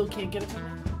me? You still can't get it from me?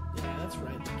 Yeah, that's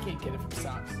right. You can't get it from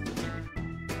socks.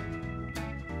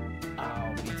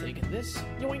 I'll be taking this.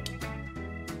 Yoink.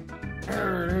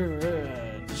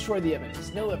 Destroy the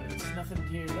evidence. No evidence. Nothing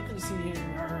here. Nothing to see here.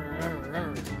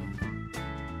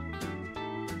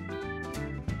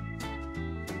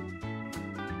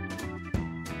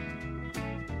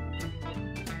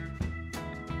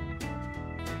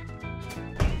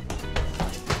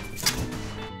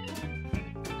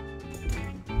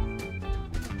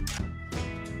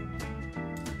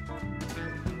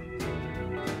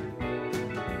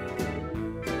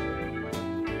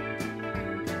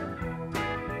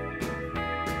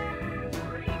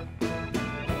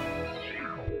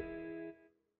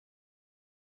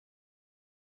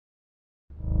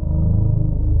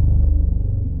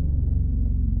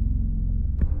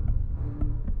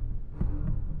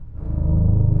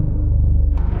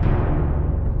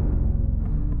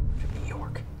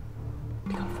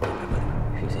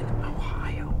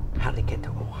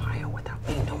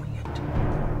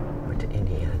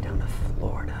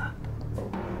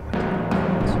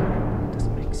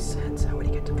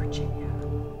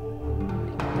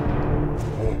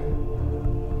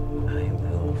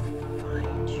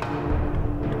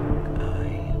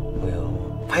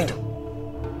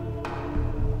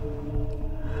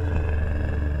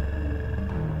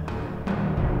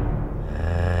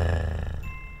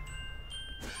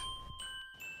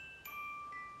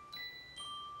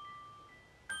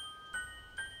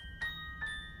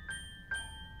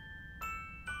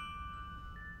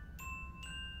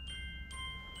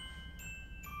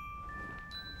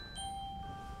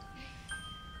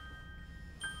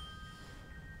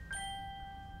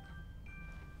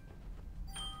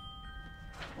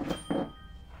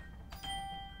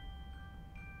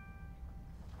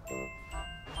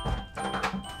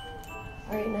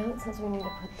 All right, now it says we need to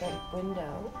put the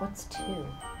window. What's 2?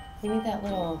 We need that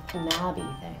little knobby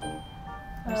thing.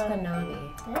 Where's the knobby?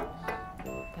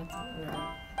 That's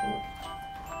no.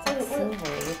 It's like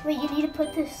silvery. Wait, you need to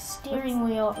put the steering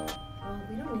wheel. Well,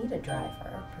 we don't need a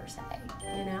driver per se.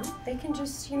 You know, they can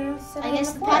just sit I on guess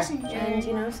the the floor, passenger.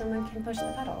 and someone can push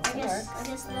the pedals. I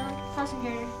guess the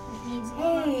passenger needs.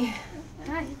 Hey.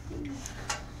 Hi.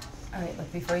 All right,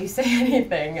 look, before you say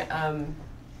anything,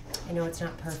 I know it's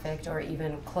not perfect or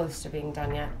even close to being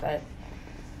done yet, but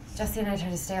Jesse and I tried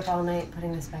to stay up all night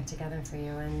putting this back together for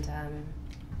you, and,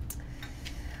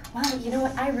 well, you know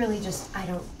what, I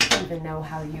don't even know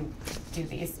how you do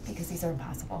these, because these are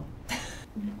impossible.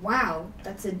 Wow,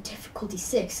 that's a difficulty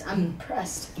 6. I'm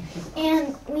impressed.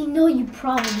 And we know you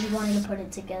probably wanted to put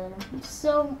it together,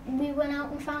 so we went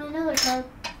out and found another car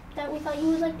that we thought you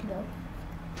would like to go.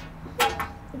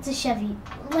 It's a Chevy,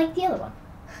 like the other one.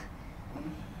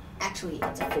 Actually,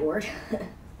 it's a Ford.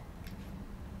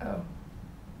 Oh.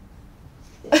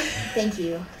 Thank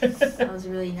you. That was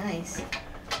really nice.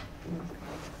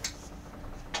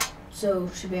 So,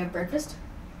 should we have breakfast?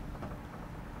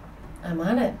 I'm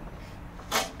on it.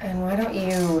 And why don't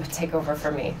you take over for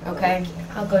me, okay?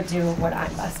 I'll go do what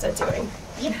I'm best at doing.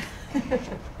 Yep.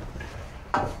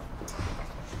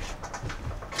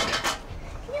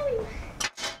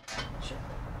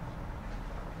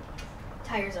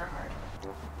 Tires are hard.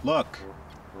 Look,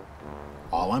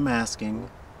 all I'm asking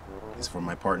is for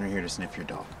my partner here to sniff your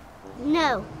dog.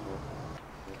 No.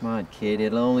 Come on, kid.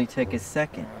 It'll only take a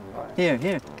second. Here.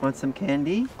 Want some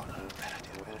candy?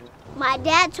 My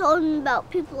dad told me about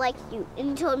people like you, and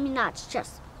he told me not to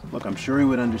trust. Look, I'm sure he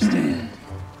would understand.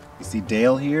 You see,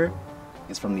 Dale here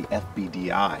is from the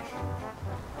F.B.D.I.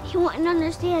 He wouldn't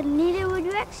understand, neither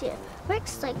would Rex here.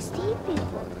 Rex likes to eat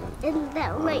people. Isn't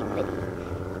that right, Buddy?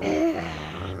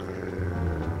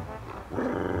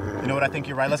 You know what? I think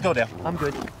you're right. Let's go, Dale. I'm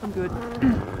good.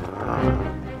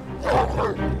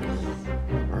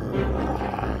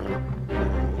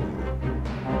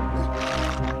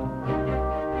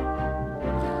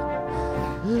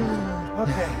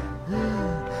 Okay.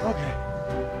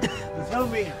 Tell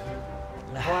me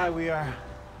why we are,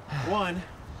 1,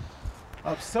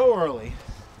 up so early,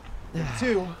 and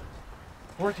 2,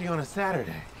 working on a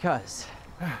Saturday. Because,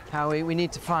 Howie, we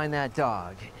need to find that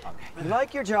dog. You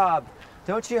like your job,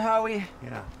 don't you, Howie?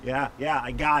 Yeah,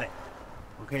 I got it.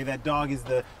 Okay, that dog is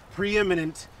the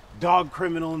preeminent dog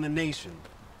criminal in the nation.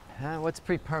 What's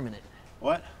pre-permanent?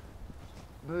 What?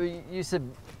 You said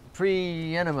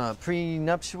pre-enema,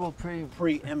 prenuptial,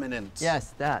 Preeminent.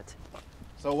 Yes, that.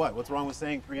 So what? What's wrong with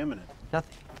saying preeminent?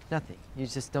 Nothing. You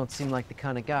just don't seem like the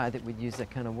kind of guy that would use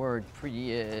that kind of word,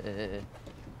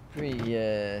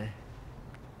 You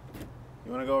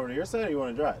want to go over to your side or you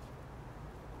want to drive?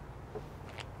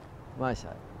 My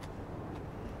side.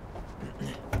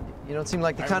 You don't seem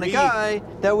like the kind of guy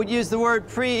that would use the word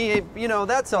pre, you know,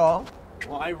 that's all.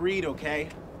 Well, I read, okay?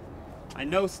 I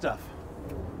know stuff.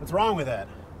 What's wrong with that?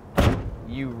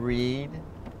 You read?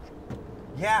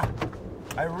 Yeah,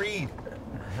 I read.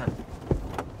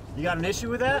 You got an issue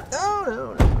with that?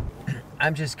 No.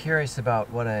 I'm just curious about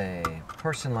what a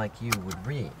person like you would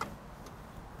read.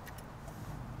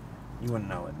 You wouldn't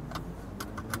know it.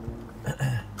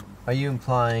 Are you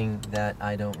implying that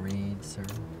I don't read, sir?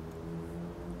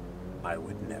 I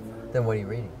would never. Then what are you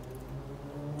reading?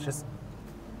 Just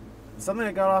something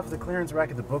I got off the clearance rack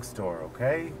at the bookstore,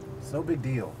 okay? It's no big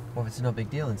deal. Well, if it's no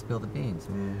big deal, then spill the beans.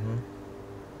 Mm-hmm.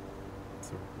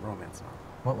 It's a romance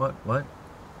novel. What?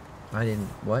 I didn't,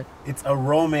 what? It's a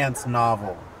romance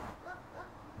novel.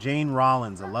 Jane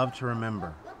Rollins, A Love to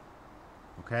Remember.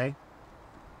 Okay?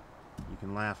 You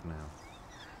can laugh now.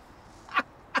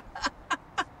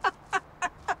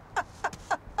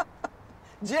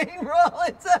 Jane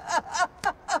Rollins!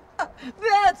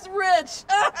 That's rich! See,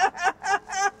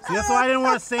 that's why I didn't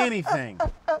want to say anything.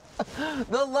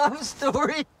 The love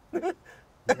story?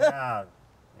 Yeah,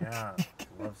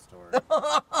 love story.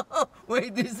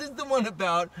 Wait, this is the one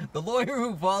about the lawyer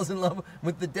who falls in love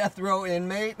with the death row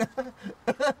inmate?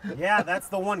 Yeah, that's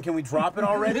the one. Can we drop it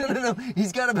already? No.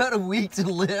 He's got about a week to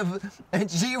live,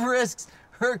 and she risks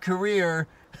her career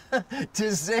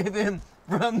to save him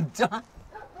from dying.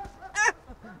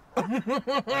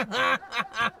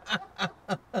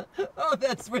 Oh,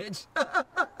 that's rich.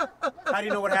 How do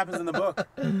you know what happens in the book?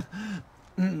 How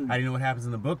do you know what happens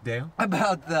in the book, Dale?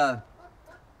 About the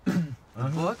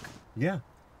book? Yeah.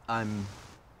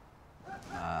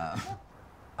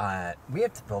 We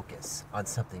have to focus on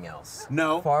something else.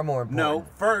 No. Far more important. No.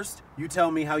 First, you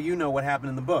tell me how you know what happened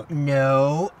in the book.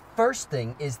 No. First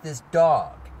thing is this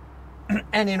dog.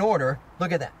 And in order,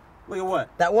 look at that. Look at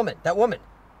what? That woman.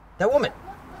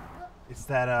 It's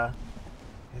that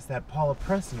Paula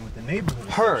Preston with the neighborhood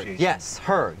Her. association. Yes,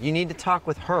 her. You need to talk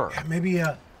with her. Yeah,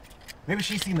 maybe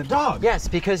she's seen the dog. Yes,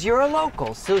 because you're a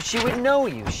local, so she would know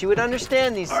you. She would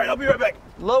understand these. All right, I'll be right back.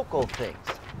 Local things.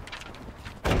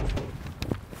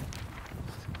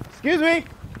 Excuse me.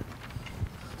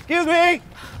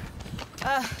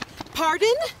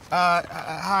 Pardon?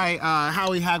 Hi,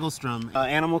 Howie Hagglestrom,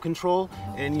 Animal Control,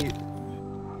 and you...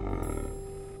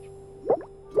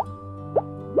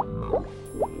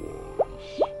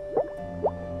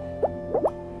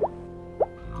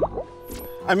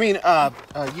 I mean,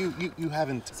 you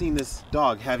haven't seen this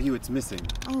dog, have you? It's missing.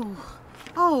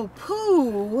 Oh,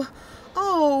 Pooh.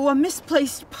 Oh, a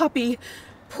misplaced puppy.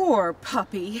 Poor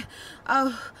puppy.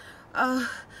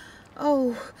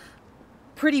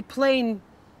 Pretty plain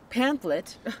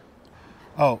pamphlet.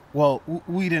 Oh, well,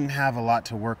 we didn't have a lot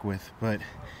to work with, but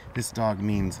this dog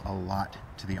means a lot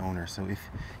to the owner, so if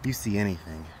you see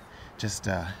anything, just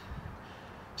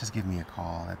give me a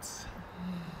call. That's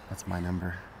my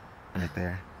number right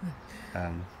there.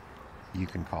 You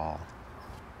can call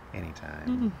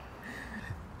anytime.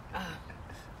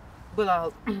 Well,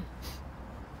 I'll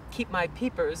keep my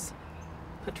peepers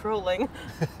patrolling.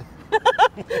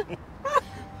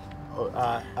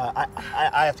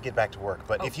 I have to get back to work,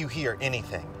 but if you hear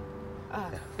anything...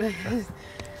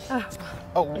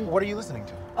 Oh, what are you listening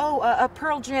to?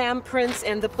 Pearl Jam, Prince,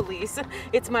 and the Police.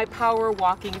 It's my power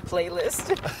walking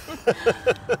playlist.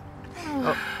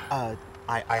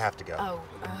 I have to go.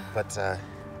 But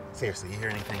seriously, you hear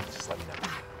anything, just let me know.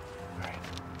 All right.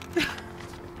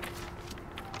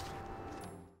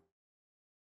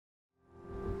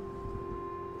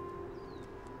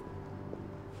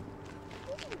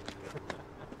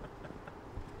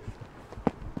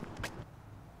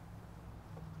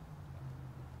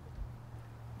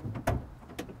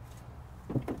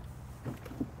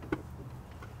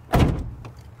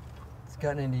 It's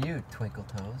gotten into you, Twinkle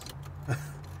Toes.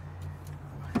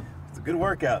 It's a good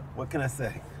workout. What can I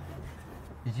say?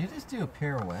 Did you just do a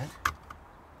pirouette?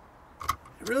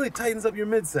 It really tightens up your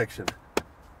midsection.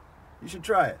 You should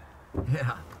try it.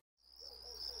 Yeah.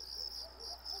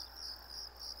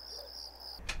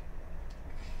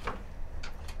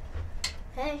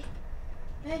 Hey.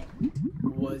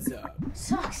 What's up?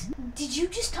 Socks, did you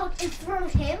just talk in front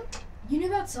of him? You knew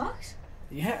about Socks?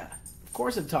 Yeah, of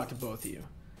course I've talked to both of you.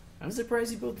 I'm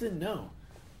surprised you both didn't know.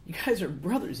 You guys are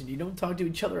brothers and you don't talk to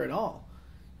each other at all.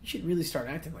 You should really start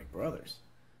acting like brothers.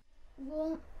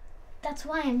 Well, that's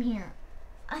why I'm here.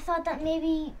 I thought that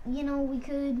maybe, we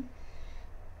could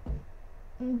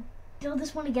build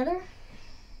this one together.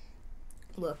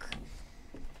 Look,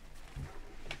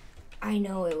 I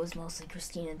know it was mostly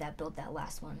Christina that built that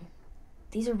last one.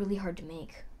 These are really hard to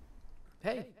make.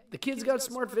 Hey, the kid's got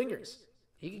smart fingers.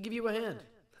 He can give you a hand.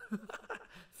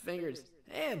 Fingers.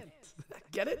 Hand.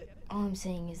 Get it? All I'm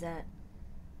saying is that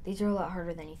these are a lot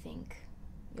harder than you think.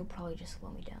 You'll probably just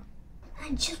slow me down.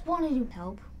 I just wanted to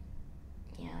Help?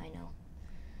 Yeah, I know.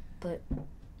 But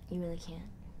you really can't.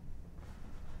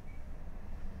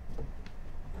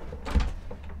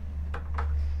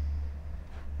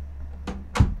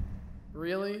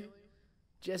 Really?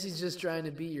 Jesse's just trying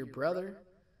to be your brother.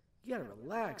 You gotta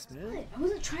relax, man. What? I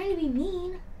wasn't trying to be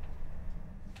mean.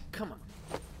 Come on.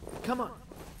 Come on.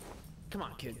 Come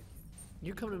on, kid.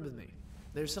 You're coming with me.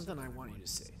 There's something I want you to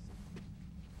see.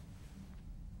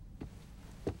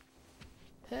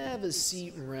 Have a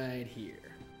seat right here.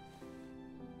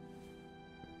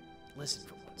 Listen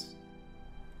for once.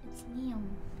 It's Liam.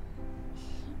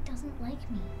 He doesn't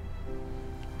like me.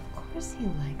 Of course he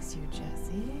likes you,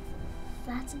 Jesse.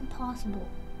 That's impossible.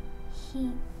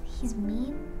 He's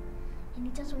mean, and he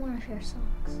doesn't want to share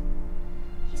socks.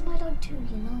 He's my dog too,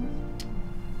 you know?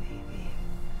 Baby.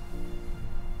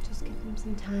 Just give him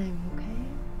some time,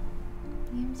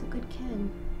 okay? Liam's a good kid.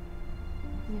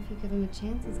 And if you give him a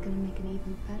chance, he's gonna make an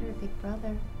even better big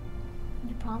brother.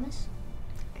 You promise?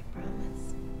 I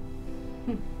promise.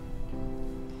 Do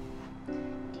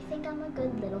you think I'm a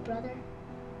good little brother?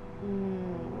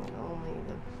 Only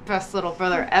the best little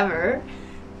brother ever.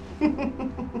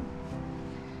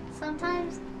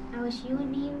 Sometimes I wish you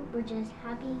and me were just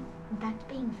happy and back to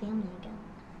being family again.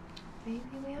 Maybe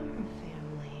we are a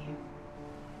family.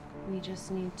 We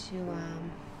just need to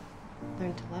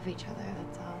learn to love each other,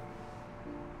 that's all.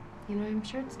 You know, I'm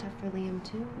sure it's tough for Liam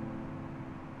too.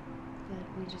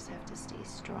 But we just have to stay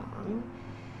strong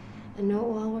and know it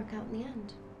will all work out in the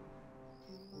end.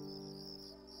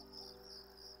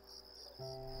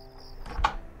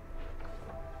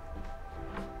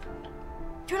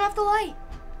 Turn off the light!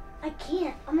 I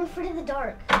can't. I'm afraid of the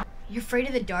dark. You're afraid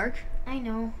of the dark? I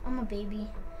know. I'm a baby.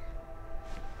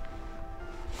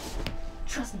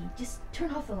 Trust me, just turn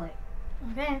off the light.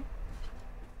 Okay.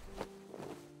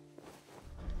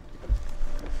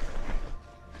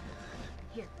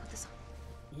 Here, put this on.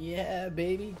 Yeah,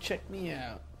 baby, check me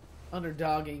out.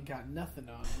 Underdog ain't got nothing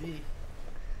on me.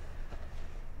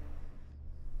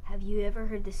 Have you ever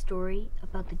heard the story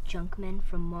about the junkmen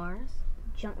from Mars?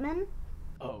 Junkmen?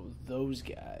 Oh, those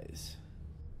guys.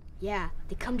 Yeah,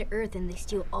 they come to Earth and they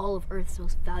steal all of Earth's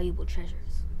most valuable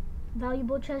treasures.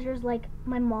 Valuable treasures like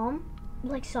my mom?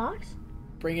 Like socks?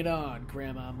 Bring it on,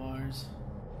 Grandma Mars.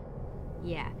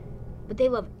 Yeah, but they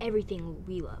love everything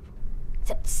we love.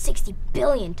 Except 60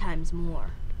 billion times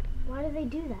more. Why do they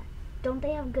do that? Don't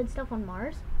they have good stuff on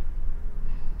Mars?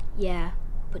 Yeah,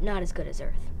 but not as good as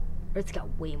Earth. Earth's got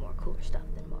way more cooler stuff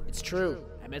than Mars. It's true.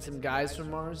 I met some guys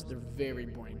from Mars. They're very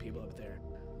boring people up there.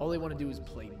 All they want to do is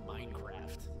play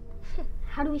Minecraft.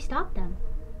 How do we stop them?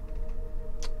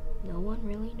 No one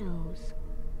really knows.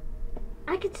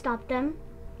 I could stop them.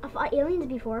 I've fought aliens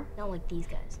before. Not like these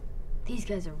guys. These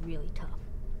guys are really tough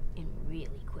and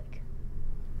really quick.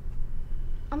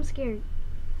 I'm scared.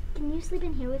 Can you sleep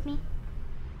in here with me?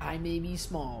 I may be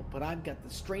small, but I've got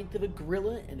the strength of a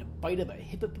gorilla and a bite of a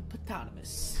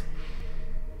hippopotamus.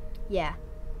 Yeah,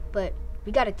 but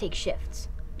we gotta take shifts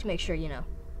to make sure,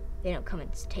 they don't come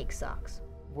and take socks.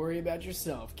 Worry about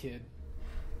yourself, kid.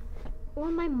 Or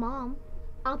my mom.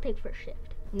 I'll take first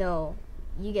shift. No,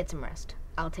 you get some rest.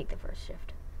 I'll take the first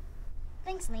shift.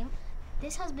 Thanks, Liam.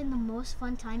 This has been the most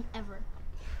fun time ever.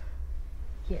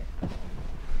 Here,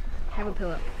 have a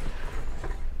pillow.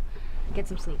 Get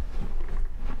some sleep.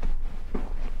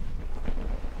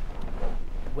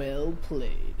 Well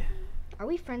played. Are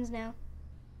we friends now?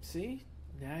 See?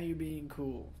 Now you're being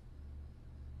cool.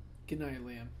 Good night,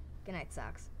 Liam. Good night,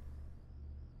 Socks.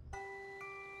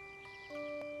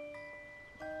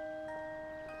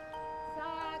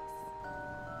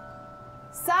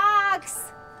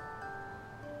 Socks!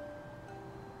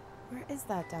 Where is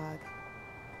that dog?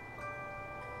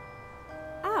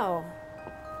 Oh,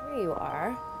 there you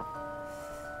are.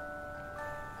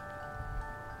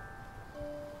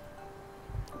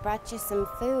 Brought you some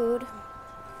food.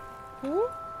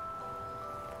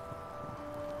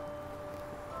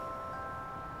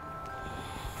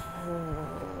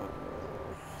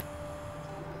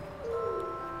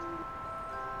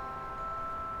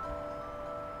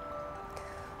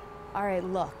 All right,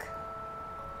 look.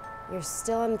 You're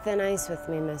still on thin ice with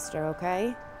me, mister,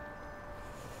 okay?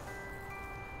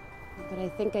 But I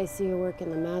think I see you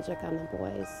working the magic on the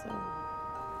boys, so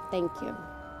thank you.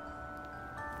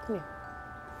 Come here.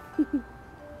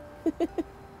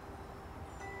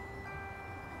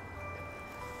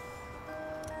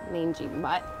 mangy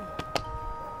butt.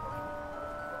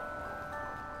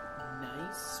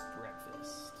 Nice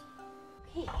breakfast.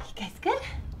 Hey, you guys good?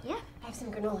 Yeah. I have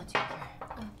some granola too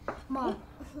here. Mom,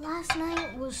 last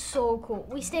night was so cool.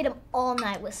 We stayed up all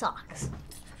night with Socks.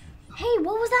 Hey,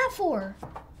 what was that for?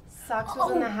 Socks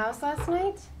was in the house last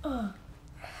night?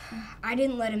 I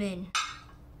didn't let him in.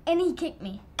 And he kicked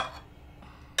me.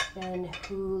 Then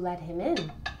who let him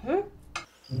in?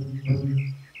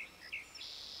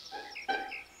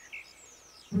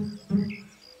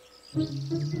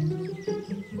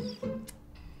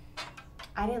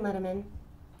 I didn't let him in.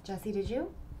 Jesse, did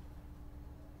you?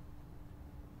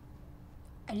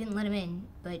 I didn't let him in,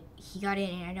 but he got in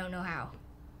and I don't know how.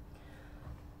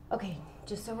 Okay,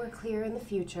 just so we're clear in the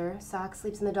future, Socks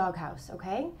sleeps in the doghouse,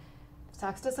 okay? If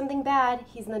Socks does something bad,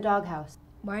 he's in the doghouse.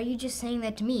 Why are you just saying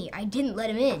that to me? I didn't let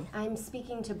him in. I'm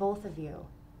speaking to both of you.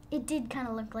 It did kind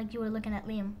of look like you were looking at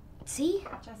Liam. See?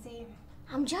 Jesse.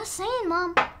 I'm just saying,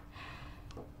 Mom.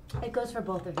 It goes for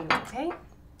both of you, okay?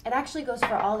 It actually goes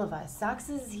for all of us.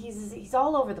 Socks he's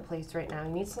all over the place right now.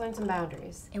 He needs to learn some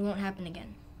boundaries. It won't happen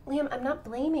again. Liam, I'm not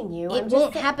blaming you. It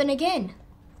won't happen again.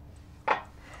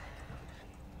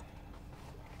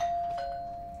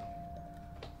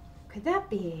 Could that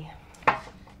be?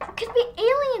 It could be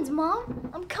aliens, Mom.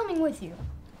 I'm coming with you.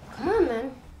 Come on,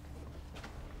 then.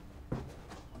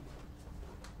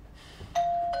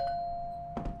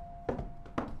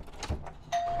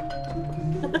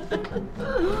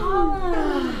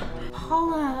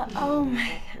 Paula, oh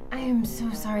my, I am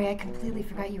so sorry. I completely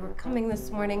forgot you were coming this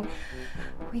morning.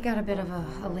 We got a bit of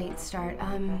a late start.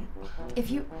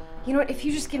 If you know what, if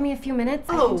you just give me a few minutes,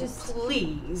 I can just...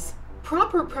 Please.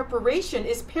 Proper preparation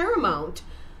is paramount.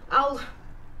 I'll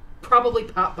probably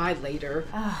pop by later.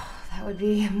 Oh, that would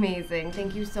be amazing.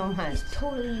 Thank you so much. She's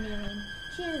totally an alien.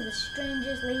 She is the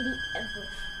strangest lady ever.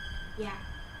 Yeah.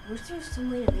 Wish there was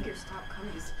some way to make her stop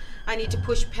coming. I need to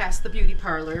push past the beauty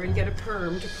parlor and get a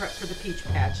perm to prep for the peach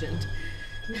pageant.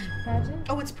 Peach pageant?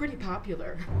 Oh, it's pretty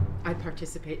popular. I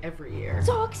participate every year.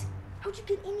 Socks! How'd you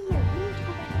get in here? We need to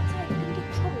go back outside. You're gonna get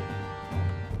in trouble.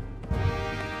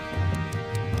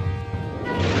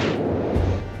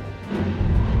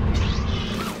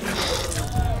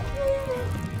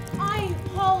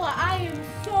 Paula, I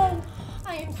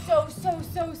am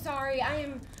so sorry.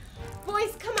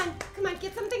 Boys, come on,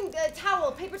 get something,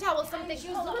 towel, paper towel, something. She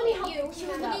was looking at you. She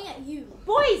was looking at you.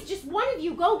 Boys, just one of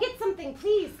you, go get something,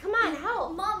 please. Come on,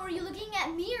 help. Mom, were you looking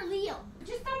at me or Liam?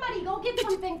 Just somebody, go get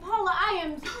something. Paula,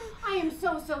 I am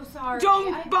so sorry.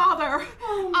 Don't bother.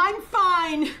 I'm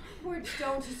fine. Words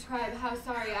don't describe how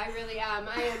sorry I really am.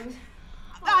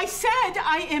 I said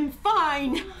I am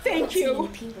fine. Thank you.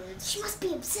 She must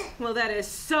be upset. Well, that is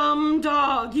some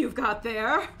dog you've got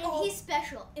there. And he's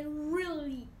special. And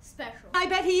really special. I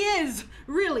bet he is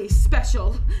really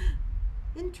special.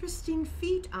 Interesting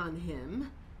feet on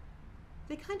him.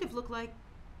 They kind of look like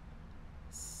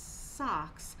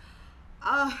socks.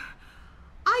 I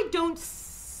don't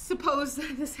suppose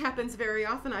this happens very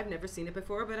often. I've never seen it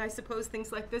before, but I suppose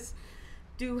things like this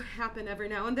do happen every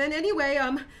now and then. Anyway,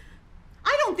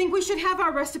 I don't think we should have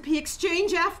our recipe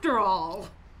exchange after all.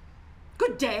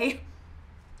 Good day.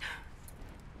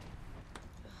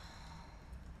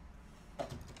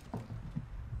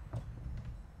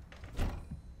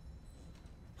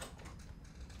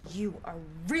 You are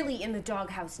really in the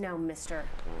doghouse now, mister.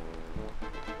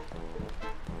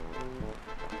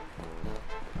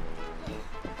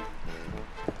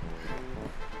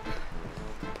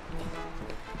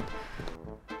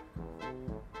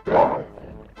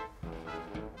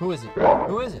 Who is it?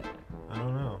 Who is it? I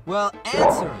don't know. Well,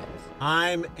 answer it.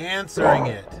 I'm answering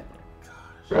it.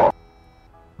 Gosh.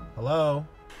 Hello?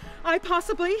 I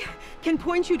possibly can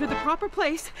point you to the proper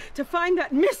place to find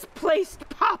that misplaced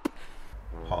pup.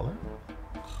 Paula?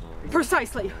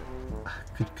 Precisely.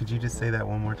 Could you just say that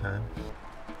one more time?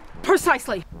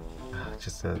 Precisely.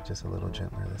 Just a little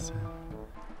gentler this time.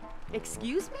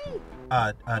 Excuse me?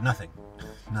 Nothing.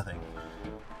 Nothing.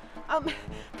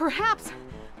 Perhaps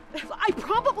I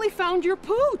probably found your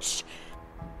pooch.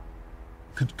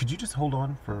 Could you just hold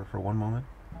on for one moment?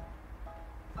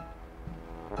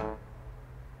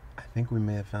 I think we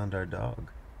may have found our dog.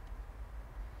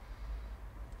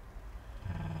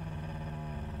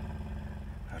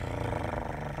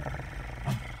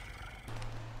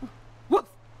 What?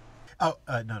 Oh,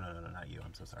 no, not you.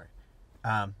 I'm so sorry.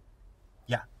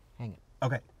 Yeah. Hang it.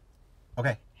 Okay.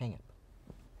 Okay. Hang it.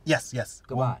 Yes.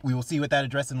 Goodbye. We will see you at that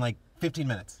address in like 15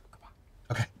 minutes. Goodbye.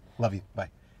 Okay. Love you. Bye.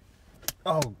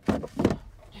 Oh.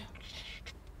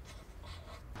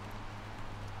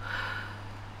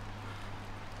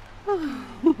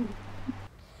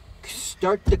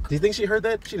 start the... Do you think she heard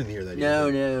that? She didn't hear that No,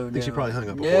 either. no, I think she probably hung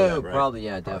up before No, that, right? probably,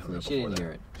 yeah, definitely. She didn't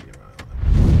hear it.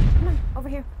 Come on, over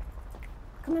here.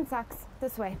 Come on, Socks.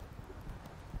 This way.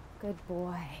 Good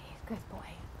boy. Good boy.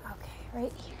 Okay,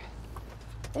 right here.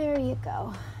 There you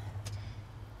go.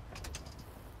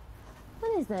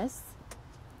 What is this?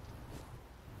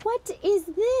 What is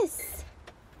this?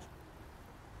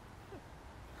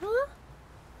 Huh?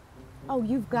 Oh,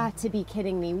 you've got to be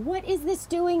kidding me. What is this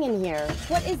doing in here?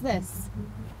 What is this?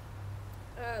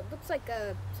 Looks like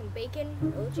some bacon,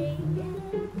 OJ,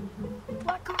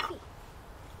 black coffee.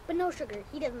 But no sugar.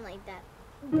 He doesn't like that.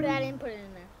 But I didn't put it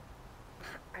in there.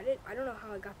 I don't know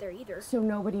how it got there either. So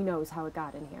nobody knows how it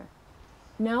got in here.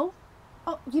 No?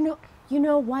 Oh, you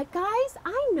know what, guys?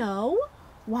 I know.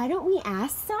 Why don't we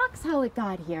ask Socks how it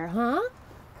got here, huh?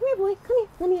 Come here, boy. Come here.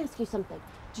 Let me ask you something.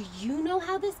 Do you know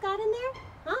how this got in there?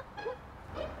 Huh?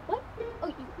 What?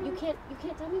 Oh, you can't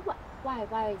tell me what?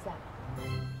 Why is that?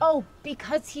 Oh,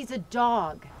 because he's a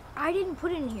dog. I didn't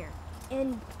put it in here,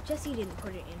 and Jesse didn't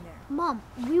put it in there. Mom,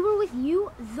 we were with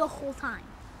you the whole time.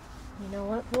 You know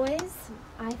what, boys?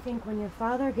 I think when your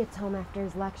father gets home after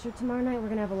his lecture tomorrow night, we're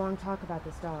gonna have a long talk about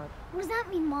this dog. What does that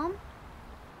mean, Mom?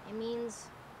 It means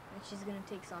that she's gonna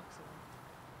take Socks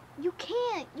away. You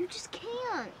can't. You just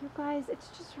can't. You guys, it's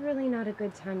just really not a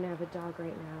good time to have a dog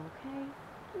right now, okay?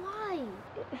 Why?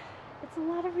 It's a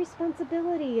lot of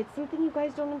responsibility. It's something you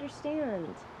guys don't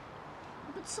understand.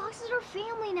 But Socks is our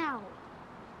family now.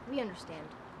 We understand.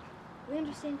 We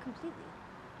understand completely.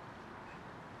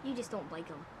 You just don't like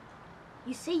him.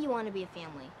 You say you want to be a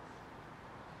family.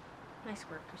 Nice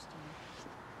work, Christina.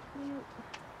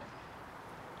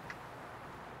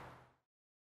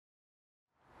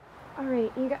 All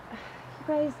right, you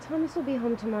guys, Thomas will be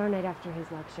home tomorrow night after his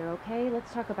lecture, okay?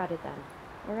 Let's talk about it then,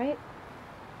 all right?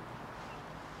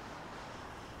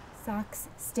 Socks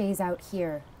stays out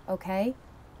here, okay?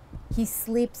 He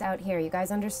sleeps out here, you guys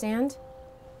understand?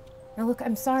 Now look,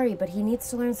 I'm sorry, but he needs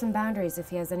to learn some boundaries if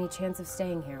he has any chance of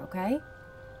staying here, okay?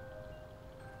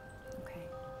 Okay.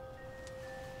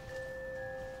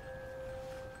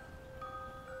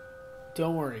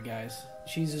 Don't worry, guys.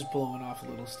 She's just blowing off a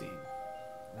little steam.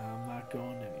 I'm not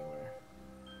going anywhere.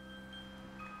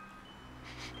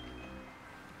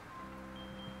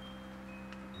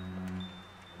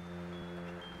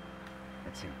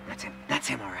 That's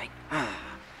him, all right.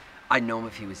 I'd know him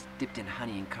if he was dipped in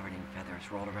honey and covered in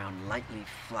feathers, rolled around lightly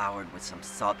floured with some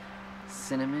salt,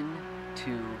 cinnamon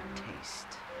to taste.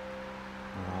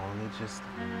 Oh, they just...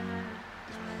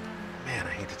 Man,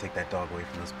 I hate to take that dog away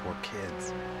from those poor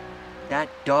kids. That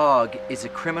dog is a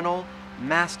criminal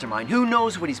mastermind. Who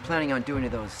knows what he's planning on doing to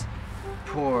those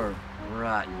poor,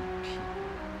 rotten people?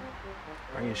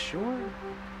 Are you sure?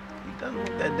 He doesn't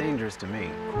look that dangerous to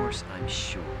me. Of course I'm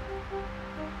sure.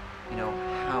 You know,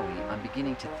 Howie, I'm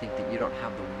beginning to think that you don't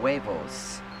have the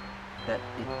huevos that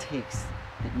it takes,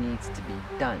 that needs to be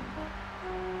done.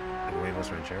 Like huevos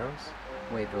rancheros?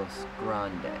 Huevos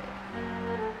grande.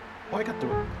 Oh, I got the...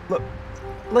 Look,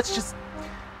 let's just...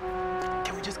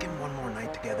 Can we just give him one more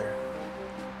night together?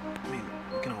 I mean,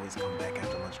 we can always come back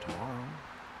after lunch tomorrow.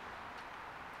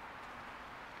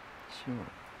 Sure.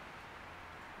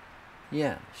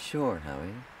 Yeah, sure,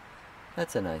 Howie.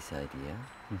 That's a nice idea.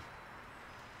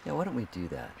 Yeah, why don't we do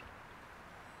that?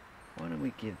 Why don't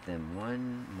we give them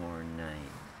one more night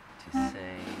to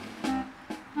say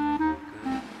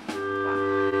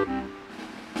goodbye?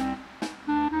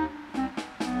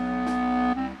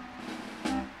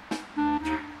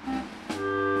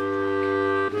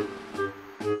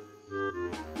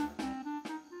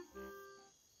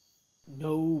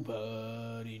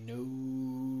 Nobody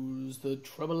knows the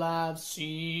trouble I've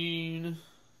seen.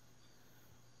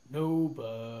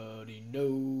 Nobody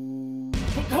knows.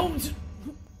 Holmes!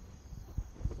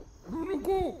 Let me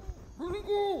go! Let me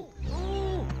go!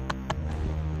 Oh.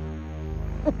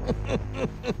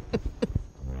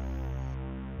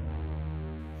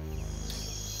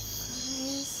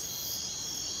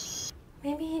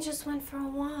 Maybe he just went for a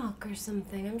walk or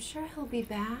something. I'm sure he'll be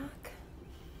back.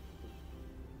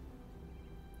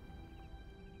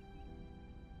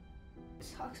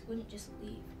 Socks wouldn't just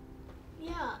leave.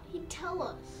 Yeah, he'd tell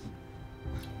us.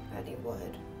 I bet he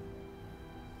would.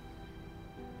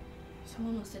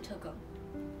 Someone must have took him.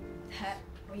 That,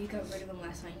 or you got rid of him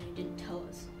last night and you didn't tell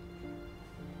us.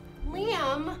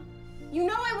 Liam! You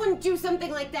know I wouldn't do something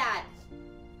like that!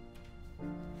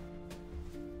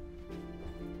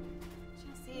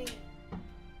 Jesse.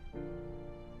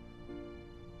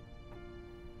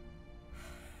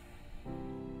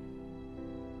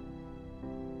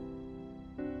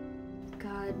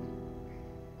 God,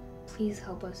 please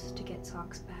help us to get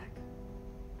Socks back.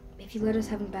 If you let us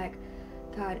have him back,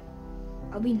 God,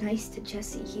 I'll be nice to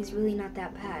Jesse. He's really not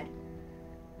that bad.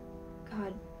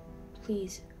 God,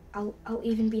 please, I'll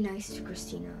even be nice to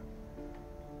Christina.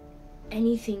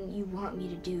 Anything you want me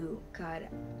to do, God,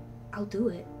 I'll do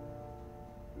it.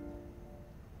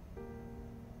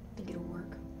 Think it'll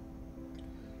work?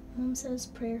 Mom says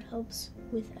prayer helps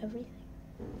with everything.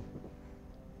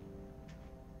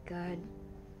 God.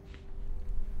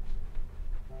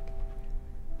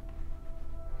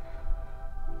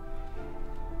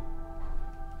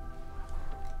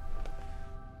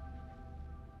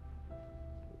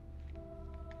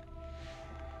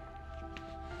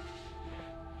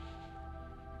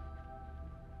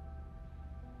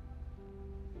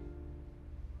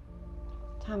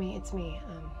 Tommy, it's me.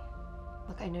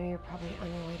 Look, I know you're probably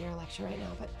on your way to your lecture right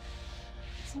now, but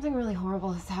something really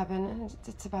horrible has happened, and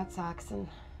it's about Socks, and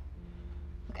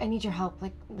look, I need your help,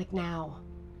 like now.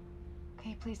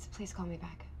 Okay, please call me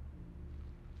back.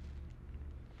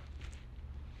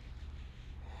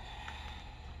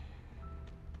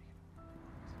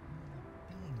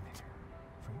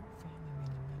 For your family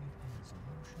means many things.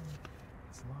 Emotion,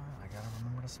 it's love. I gotta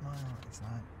remember to smile. It's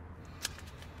not. Do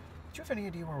you have any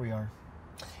idea where we are?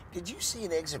 Did you see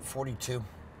an exit 42?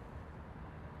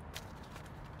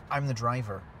 I'm the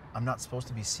driver. I'm not supposed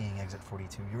to be seeing exit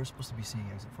 42. You're supposed to be seeing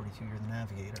exit 42. You're the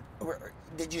navigator.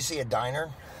 Did you see a diner?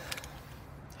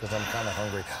 Because I'm kind of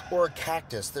hungry. Or a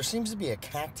cactus. There seems to be a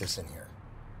cactus in here.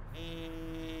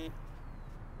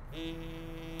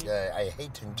 Yeah, I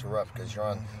hate to interrupt because you're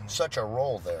on such a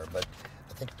roll there, but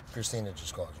I think Christina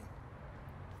just called you.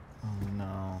 Oh,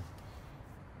 no.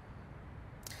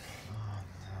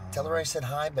 Tell her I said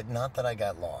hi, but not that I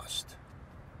got lost.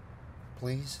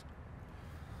 Please?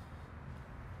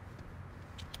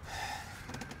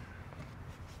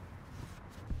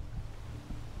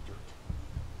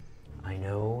 I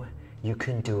know you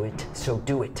can do it, so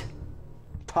do it.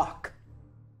 Talk.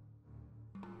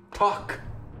 Talk.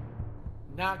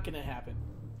 Not gonna happen.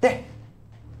 There.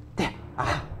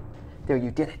 There,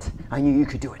 you did it. I knew you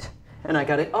could do it. And I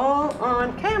got it all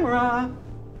on camera.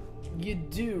 You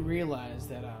do realize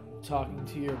that I'm talking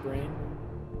to your brain?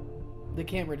 The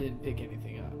camera didn't pick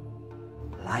anything up.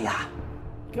 Liar.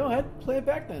 Go ahead, play it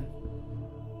back then.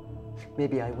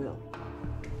 Maybe I will.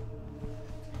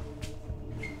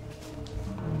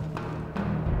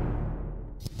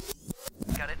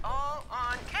 Got it all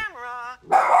on camera.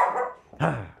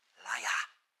 Liar.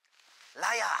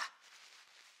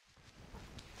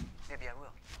 Maybe I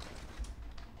will.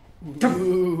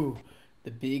 Ooh,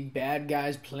 the big bad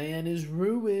guy's plan is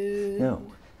ruined.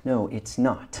 No, it's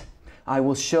not. I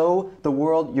will show the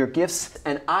world your gifts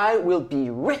and I will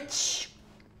be rich.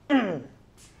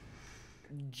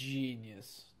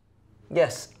 Genius.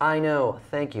 Yes, I know.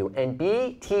 Thank you. And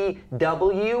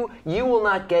BTW, you will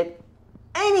not get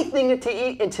anything to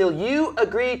eat until you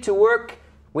agree to work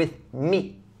with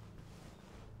me.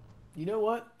 You know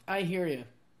what? I hear you.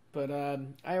 But I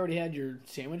already had your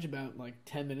sandwich about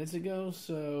 10 minutes ago,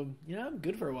 so I'm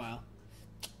good for a while.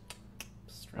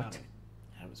 Pastrami.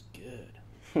 That was good.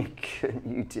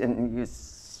 You didn't. You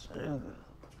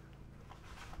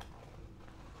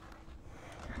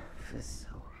I'm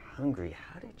so hungry.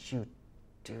 How did you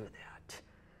do that?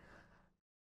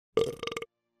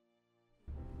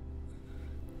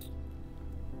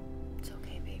 It's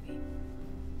okay, baby.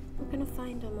 We're gonna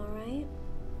find him, all right?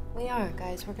 We are,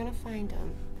 guys. We're gonna find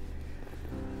him.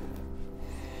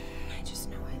 I just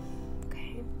know it,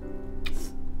 okay?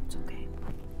 It's okay.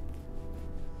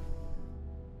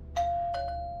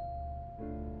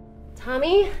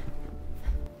 Tommy?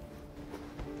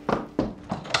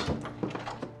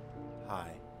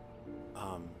 Hi.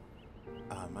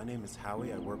 My name is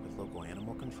Howie. I work with local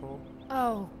animal control.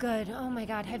 Oh, good. Oh my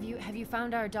God. Have you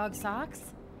found our dog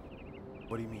Socks?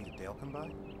 What do you mean, did Dale come by?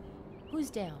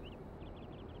 Who's Dale?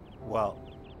 Well,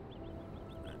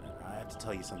 I have to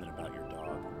tell you something about your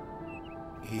dog.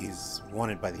 He's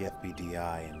wanted by the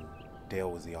F.B.D.I, and Dale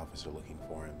was the officer looking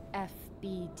for him.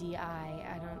 F.B.D.I.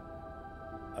 I don't...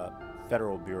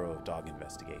 Federal Bureau of Dog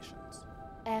Investigations.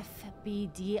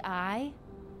 F.B.D.I.?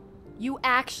 You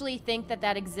actually think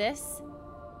that exists?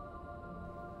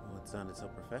 Well, it sounded so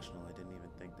professional, I didn't even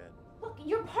think that... Look,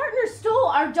 your partner stole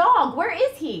our dog. Where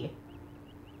is he?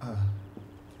 I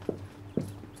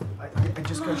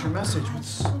just got your message.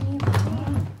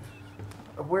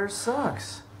 Where's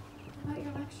Socks? About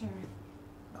your lecture.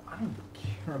 I don't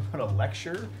care about a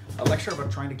lecture. A lecture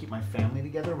about trying to keep my family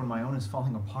together when my own is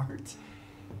falling apart.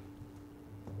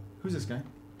 Who's this guy?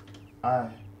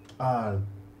 Dog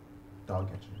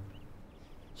catcher.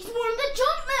 He's one of the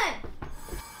Jumpmen!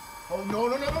 Oh, no.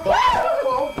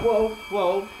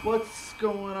 Whoa. What's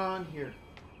going on here?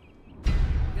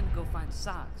 go find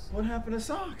Socks. What happened to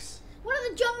Socks? One of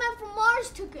the junk men from Mars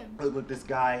took him. Look, this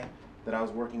guy that I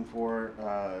was working for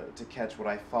to catch what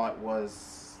I thought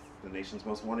was the nation's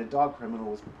most wanted dog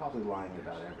criminal was probably lying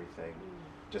about everything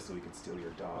just so he could steal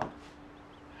your dog.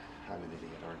 I'm an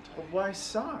idiot, aren't I? But why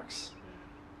Socks?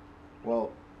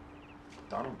 Well,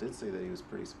 Donald did say that he was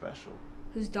pretty special.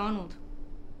 Who's Donald?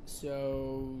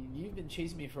 So, you've been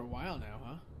chasing me for a while now,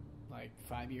 huh? Like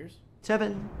 5 years?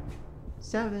 7.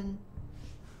 7.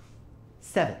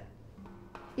 7.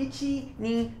 1, 2,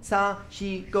 3, 4,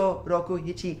 5,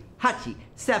 6, 7.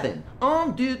 7.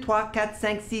 1, 2, 3, 4, 5,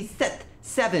 6, 7.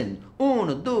 7.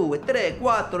 1, 2, 3,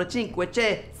 4, 5,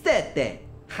 6, 7.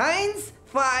 Heinz,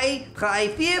 5,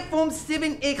 3, 4, 5,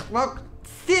 7, 8,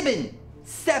 7.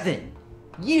 7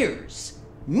 years.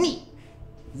 Me.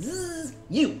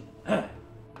 You.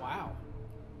 Wow.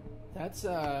 That's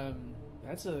a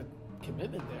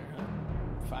commitment there, huh?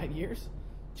 5 years?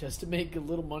 Just to make a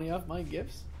little money off my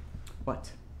gifts?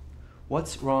 What?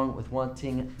 What's wrong with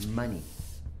wanting money?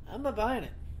 I'm not buying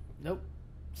it. Nope.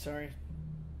 Sorry.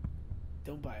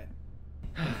 Don't buy it.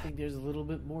 I think there's a little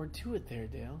bit more to it there,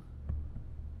 Dale.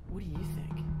 What do you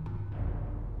think?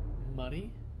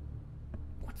 Money?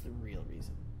 What's the real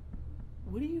reason?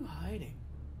 What are you hiding?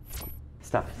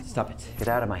 Stop it. Stop it. Get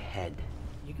out of my head.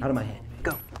 Out of my head.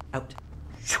 Go. Out.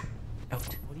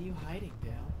 Out. What are you hiding,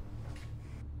 Dale?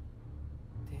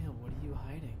 Dale, what are you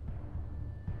hiding?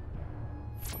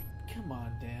 Come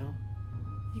on, Dale.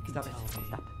 You can Stop tell it. me.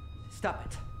 Stop. Stop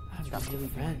it. I'm Stop really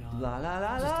it. going on. La la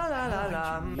la la la la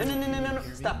la. No.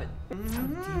 Stop it.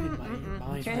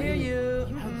 Can't hear you.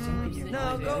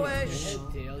 No, go away.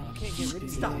 Dale, you can't get rid of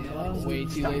Stop. me. Dale. Way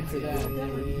too late for that.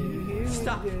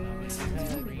 Stop.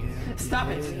 Stop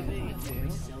it.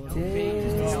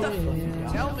 Stop.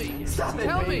 Tell me. Stop it.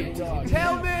 Tell me.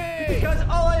 Tell me. Because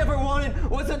all I ever wanted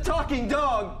was a talking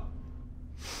dog.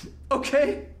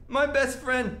 Okay? My best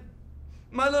friend.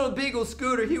 My little beagle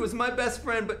Scooter, he was my best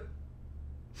friend, but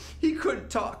he couldn't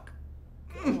talk.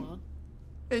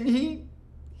 And he's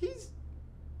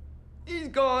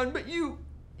gone, but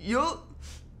you'll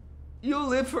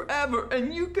live forever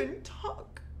and you can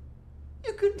talk.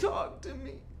 You can talk to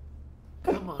me.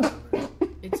 Come on, Robert.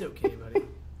 It's okay, buddy.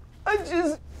 I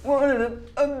just wanted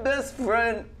a best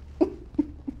friend.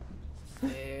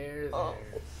 There. No,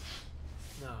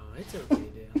 it's okay,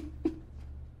 Dale.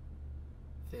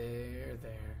 There.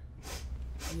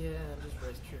 Yeah, just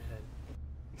rest your head.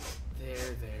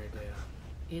 There, Dale.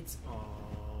 It's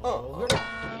all.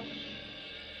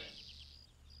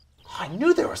 I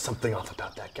knew there was something off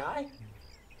about that guy.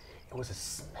 It was his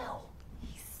smell.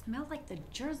 He smelled like the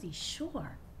Jersey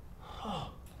Shore.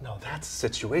 Oh, no, that's a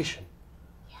situation.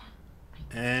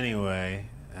 Anyway,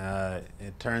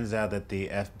 it turns out that the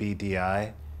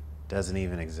F.B.D.I. doesn't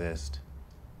even exist.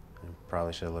 I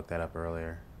probably should have looked that up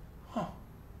earlier. Huh.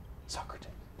 Socrates.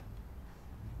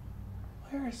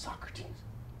 Where is Socrates?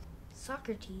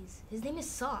 Socrates. His name is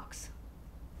Socks.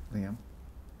 Liam,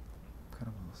 cut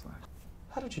him a little slack.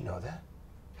 How did you know that?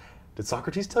 Did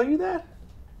Socrates tell you that?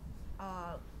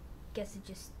 Guess it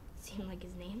just seemed like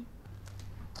his name.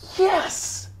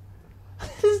 Yes!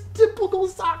 His typical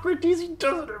Socrates, he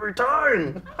does it every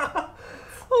time.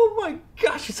 Oh my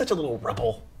gosh, he's such a little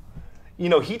rebel. You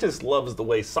know, he just loves the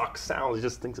way Sock sounds. He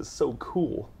just thinks it's so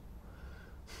cool.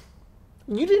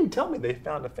 You didn't tell me they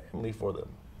found a family for them.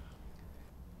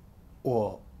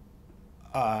 Well,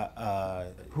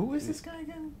 who is this guy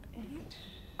again?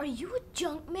 Are you a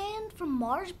junk man from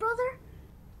Mars, brother?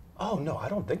 Oh, no, I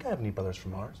don't think I have any brothers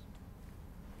from Mars.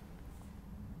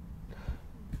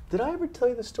 Did I ever tell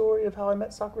you the story of how I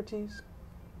met Socrates?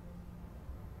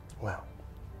 Well,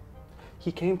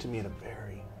 he came to me at a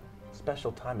very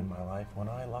special time in my life when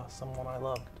I lost someone I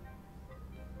loved.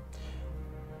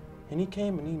 And he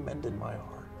came and he mended my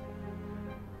heart.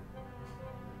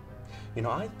 You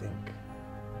know, I think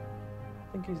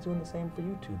he's doing the same for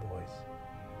you two boys.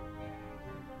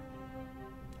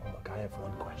 Oh, look, I have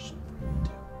one question for you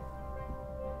two.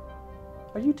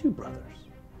 Are you two brothers?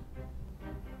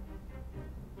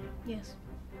 Yes.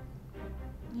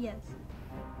 Yes.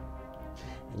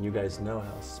 And you guys know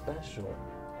how special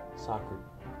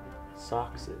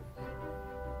Socks is.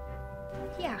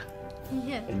 Yeah.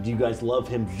 Yeah. And you guys love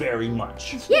him very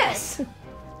much. Yes!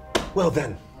 Well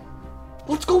then,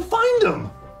 let's go find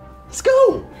him! Let's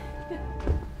go!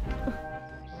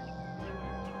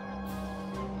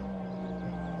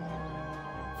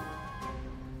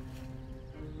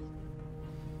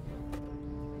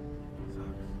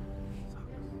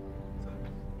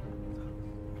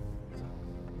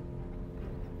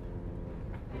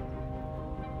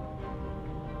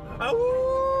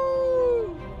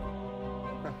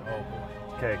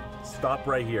 Okay, stop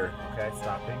right here. Okay,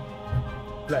 stopping.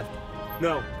 Left.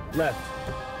 No, left.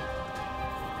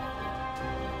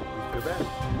 Go back.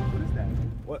 What is that?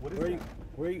 What What is where that?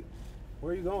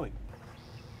 are you going?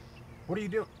 What are you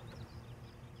doing?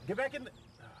 Get back in the...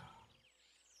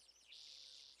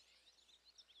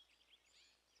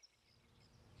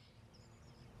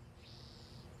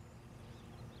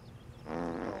 Oh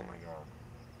my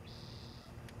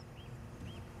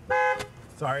God.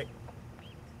 Sorry.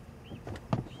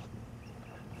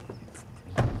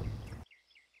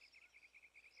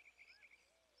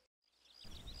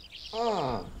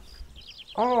 Oh.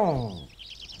 Oh.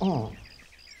 Oh.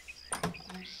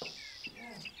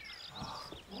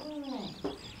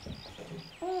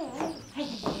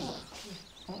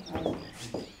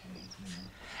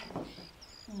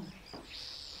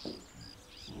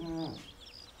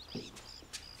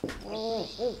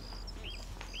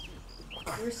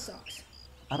 Where's Socks?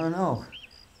 I don't know.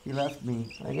 He left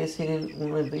me. I guess he didn't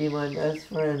want to be my best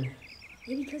friend.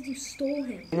 Maybe because you stole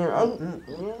him. You know,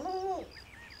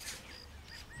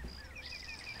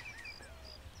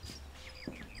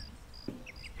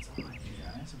 It's all right, you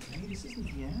guys, okay? This isn't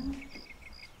the end.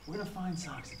 We're gonna find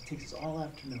Socks. It takes us all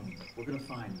afternoon. We're gonna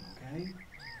find him, okay?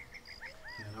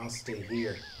 And I'll stay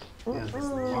here. And this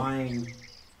lying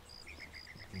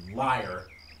liar.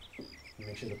 And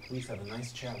make sure the police have a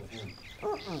nice chat with him.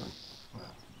 Well,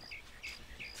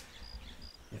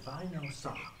 if I know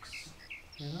Socks,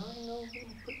 and I know him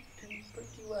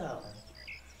pretty well,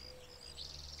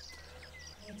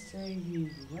 I'd say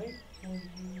he's right where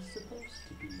he's supposed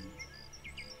to be.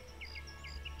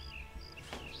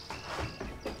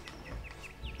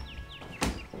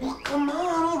 Well, come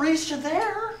on, I'll race you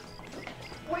there.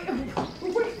 Wait,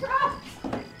 where's Socks?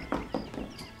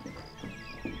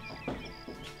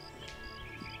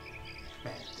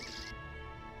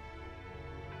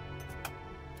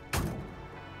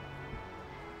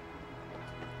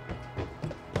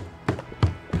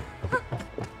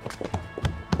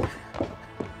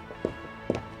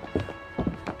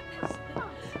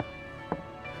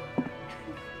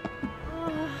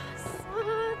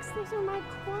 Socks, those are my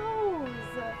clothes.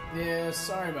 Yeah,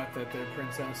 sorry about that there,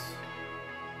 princess.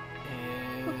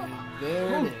 And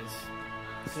there it is.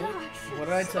 See? What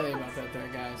did I tell you about that there,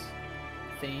 guys?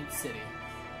 Faint City.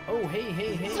 Oh, hey,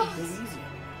 hey, hey, go easy.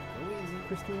 Go easy.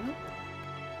 Christina?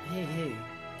 Hey,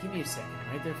 give me a second,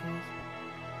 right there, fellas?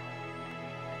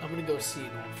 I'm gonna go see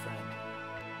an old friend.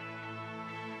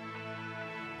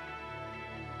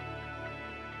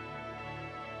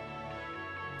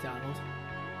 Donald,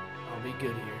 I'll be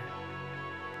good here.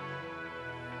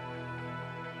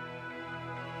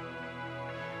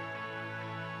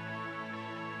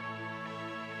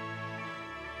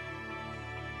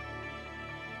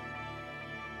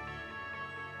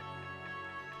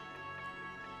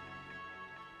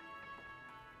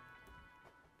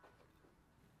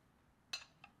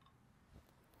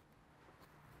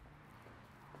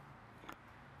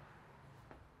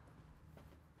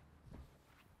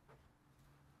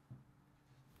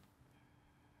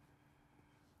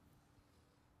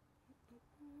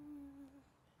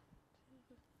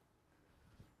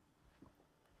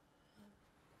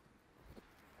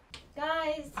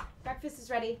 Guys, breakfast is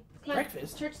ready. Come on.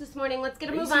 Breakfast? Church this morning. Let's get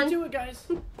a Easy move on. to it, guys.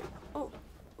 Oh.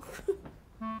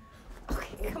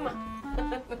 Okay, come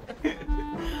on.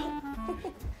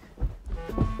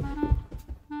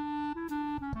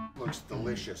 Looks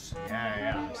delicious.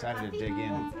 Yeah, I'm excited to dig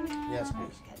in. Yes,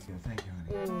 please. Thank you,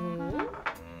 honey.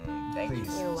 Thank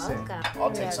Please, you. You're sit. welcome.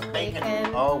 I'll take some bacon.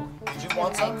 Oh, did you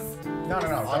want some? No.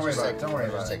 Don't worry about it. Don't worry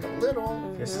I'll about just it. take a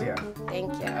little. Just, yeah.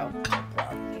 Thank you. Here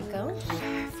you go.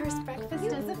 First breakfast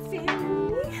as a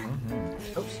family.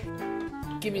 Oops.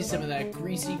 Give me some of that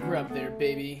greasy grub there,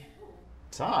 baby.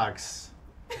 Socks.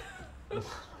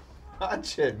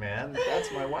 Watch it, man.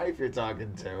 That's my wife you're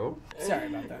talking to. Sorry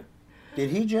about that. Did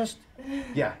he just?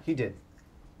 Yeah, he did.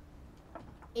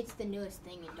 It's the newest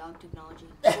thing in dog technology.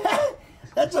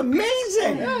 That's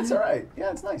amazing. Yeah, it's all right.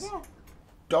 Yeah, it's nice.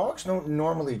 Dogs don't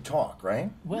normally talk, right?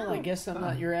 Well, I guess I'm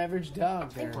not your average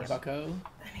dog there, bucko.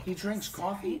 He drinks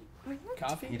coffee.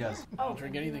 Coffee? He does. I don't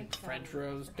drink anything. French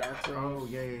roast, dark roast. Oh,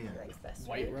 yeah.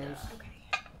 White roast.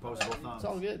 Opposable thumbs. It's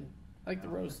all good. I like the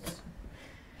roasts.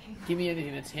 Give me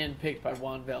anything that's handpicked by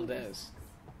Juan Valdez.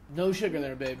 No sugar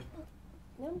there, babe.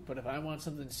 But if I want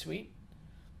something sweet,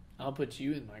 I'll put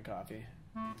you in my coffee.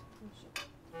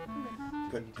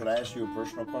 Could I ask you a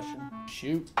personal question?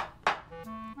 Shoot.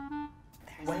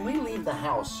 When we leave the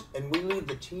house and we leave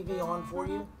the TV on for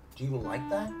you, do you like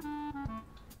that?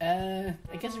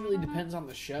 I guess it really depends on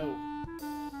the show.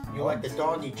 You like the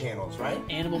doggy channels, right?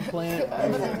 Animal Planet.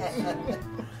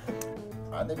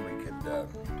 I think we could.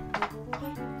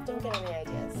 Don't get any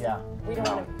ideas. Yeah. We don't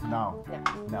want to. No.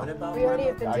 No. What about? We already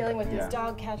have been dealing with yeah. this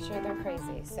dog catcher. They're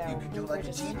crazy. So You could do like a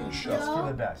TV show. Just for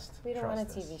the best. we don't want a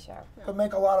Trust us. TV show. Could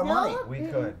make a lot of money. We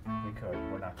could. We could.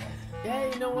 We're not going to.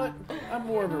 Yeah, you know what? I'm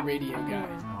more of a radio guy.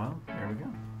 Well, there we go.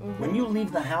 When you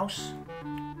leave the house,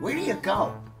 where do you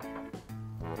go?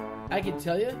 I can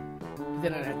tell you, but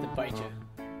then I'd have to bite you.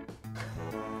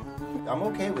 I'm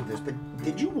okay with this, but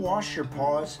did you wash your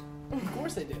paws? Of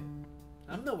course I did.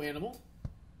 I'm no animal.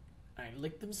 I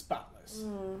licked them spotless.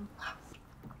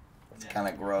 It's kind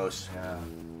of gross. Yeah.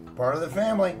 Part of the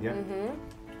family. Yep.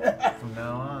 From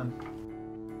now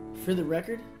on. For the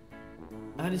record,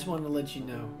 I just wanted to let you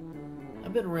know,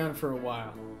 I've been around for a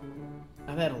while.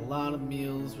 I've had a lot of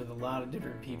meals with a lot of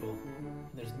different people. And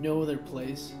there's no other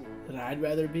place that I'd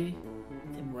rather be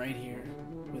than right here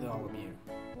with all of you.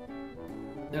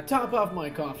 Now top off my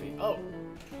coffee. Oh,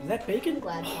 is that bacon?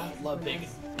 Glad I love bacon.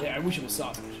 Yeah, I wish it was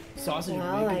sausage. Sausage and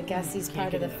Well, bacon. I guess he's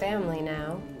Can't part of get the enough. family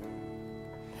now.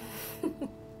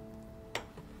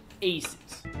 Aces.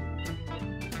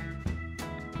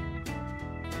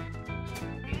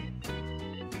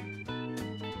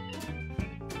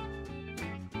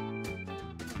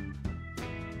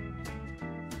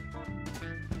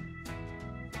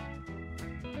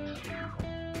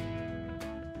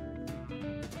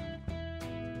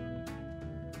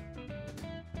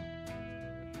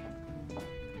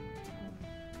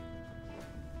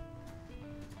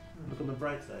 Look on the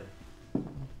bright side.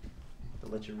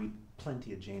 They'll let you read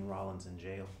plenty of Jane Rollins in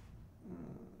jail.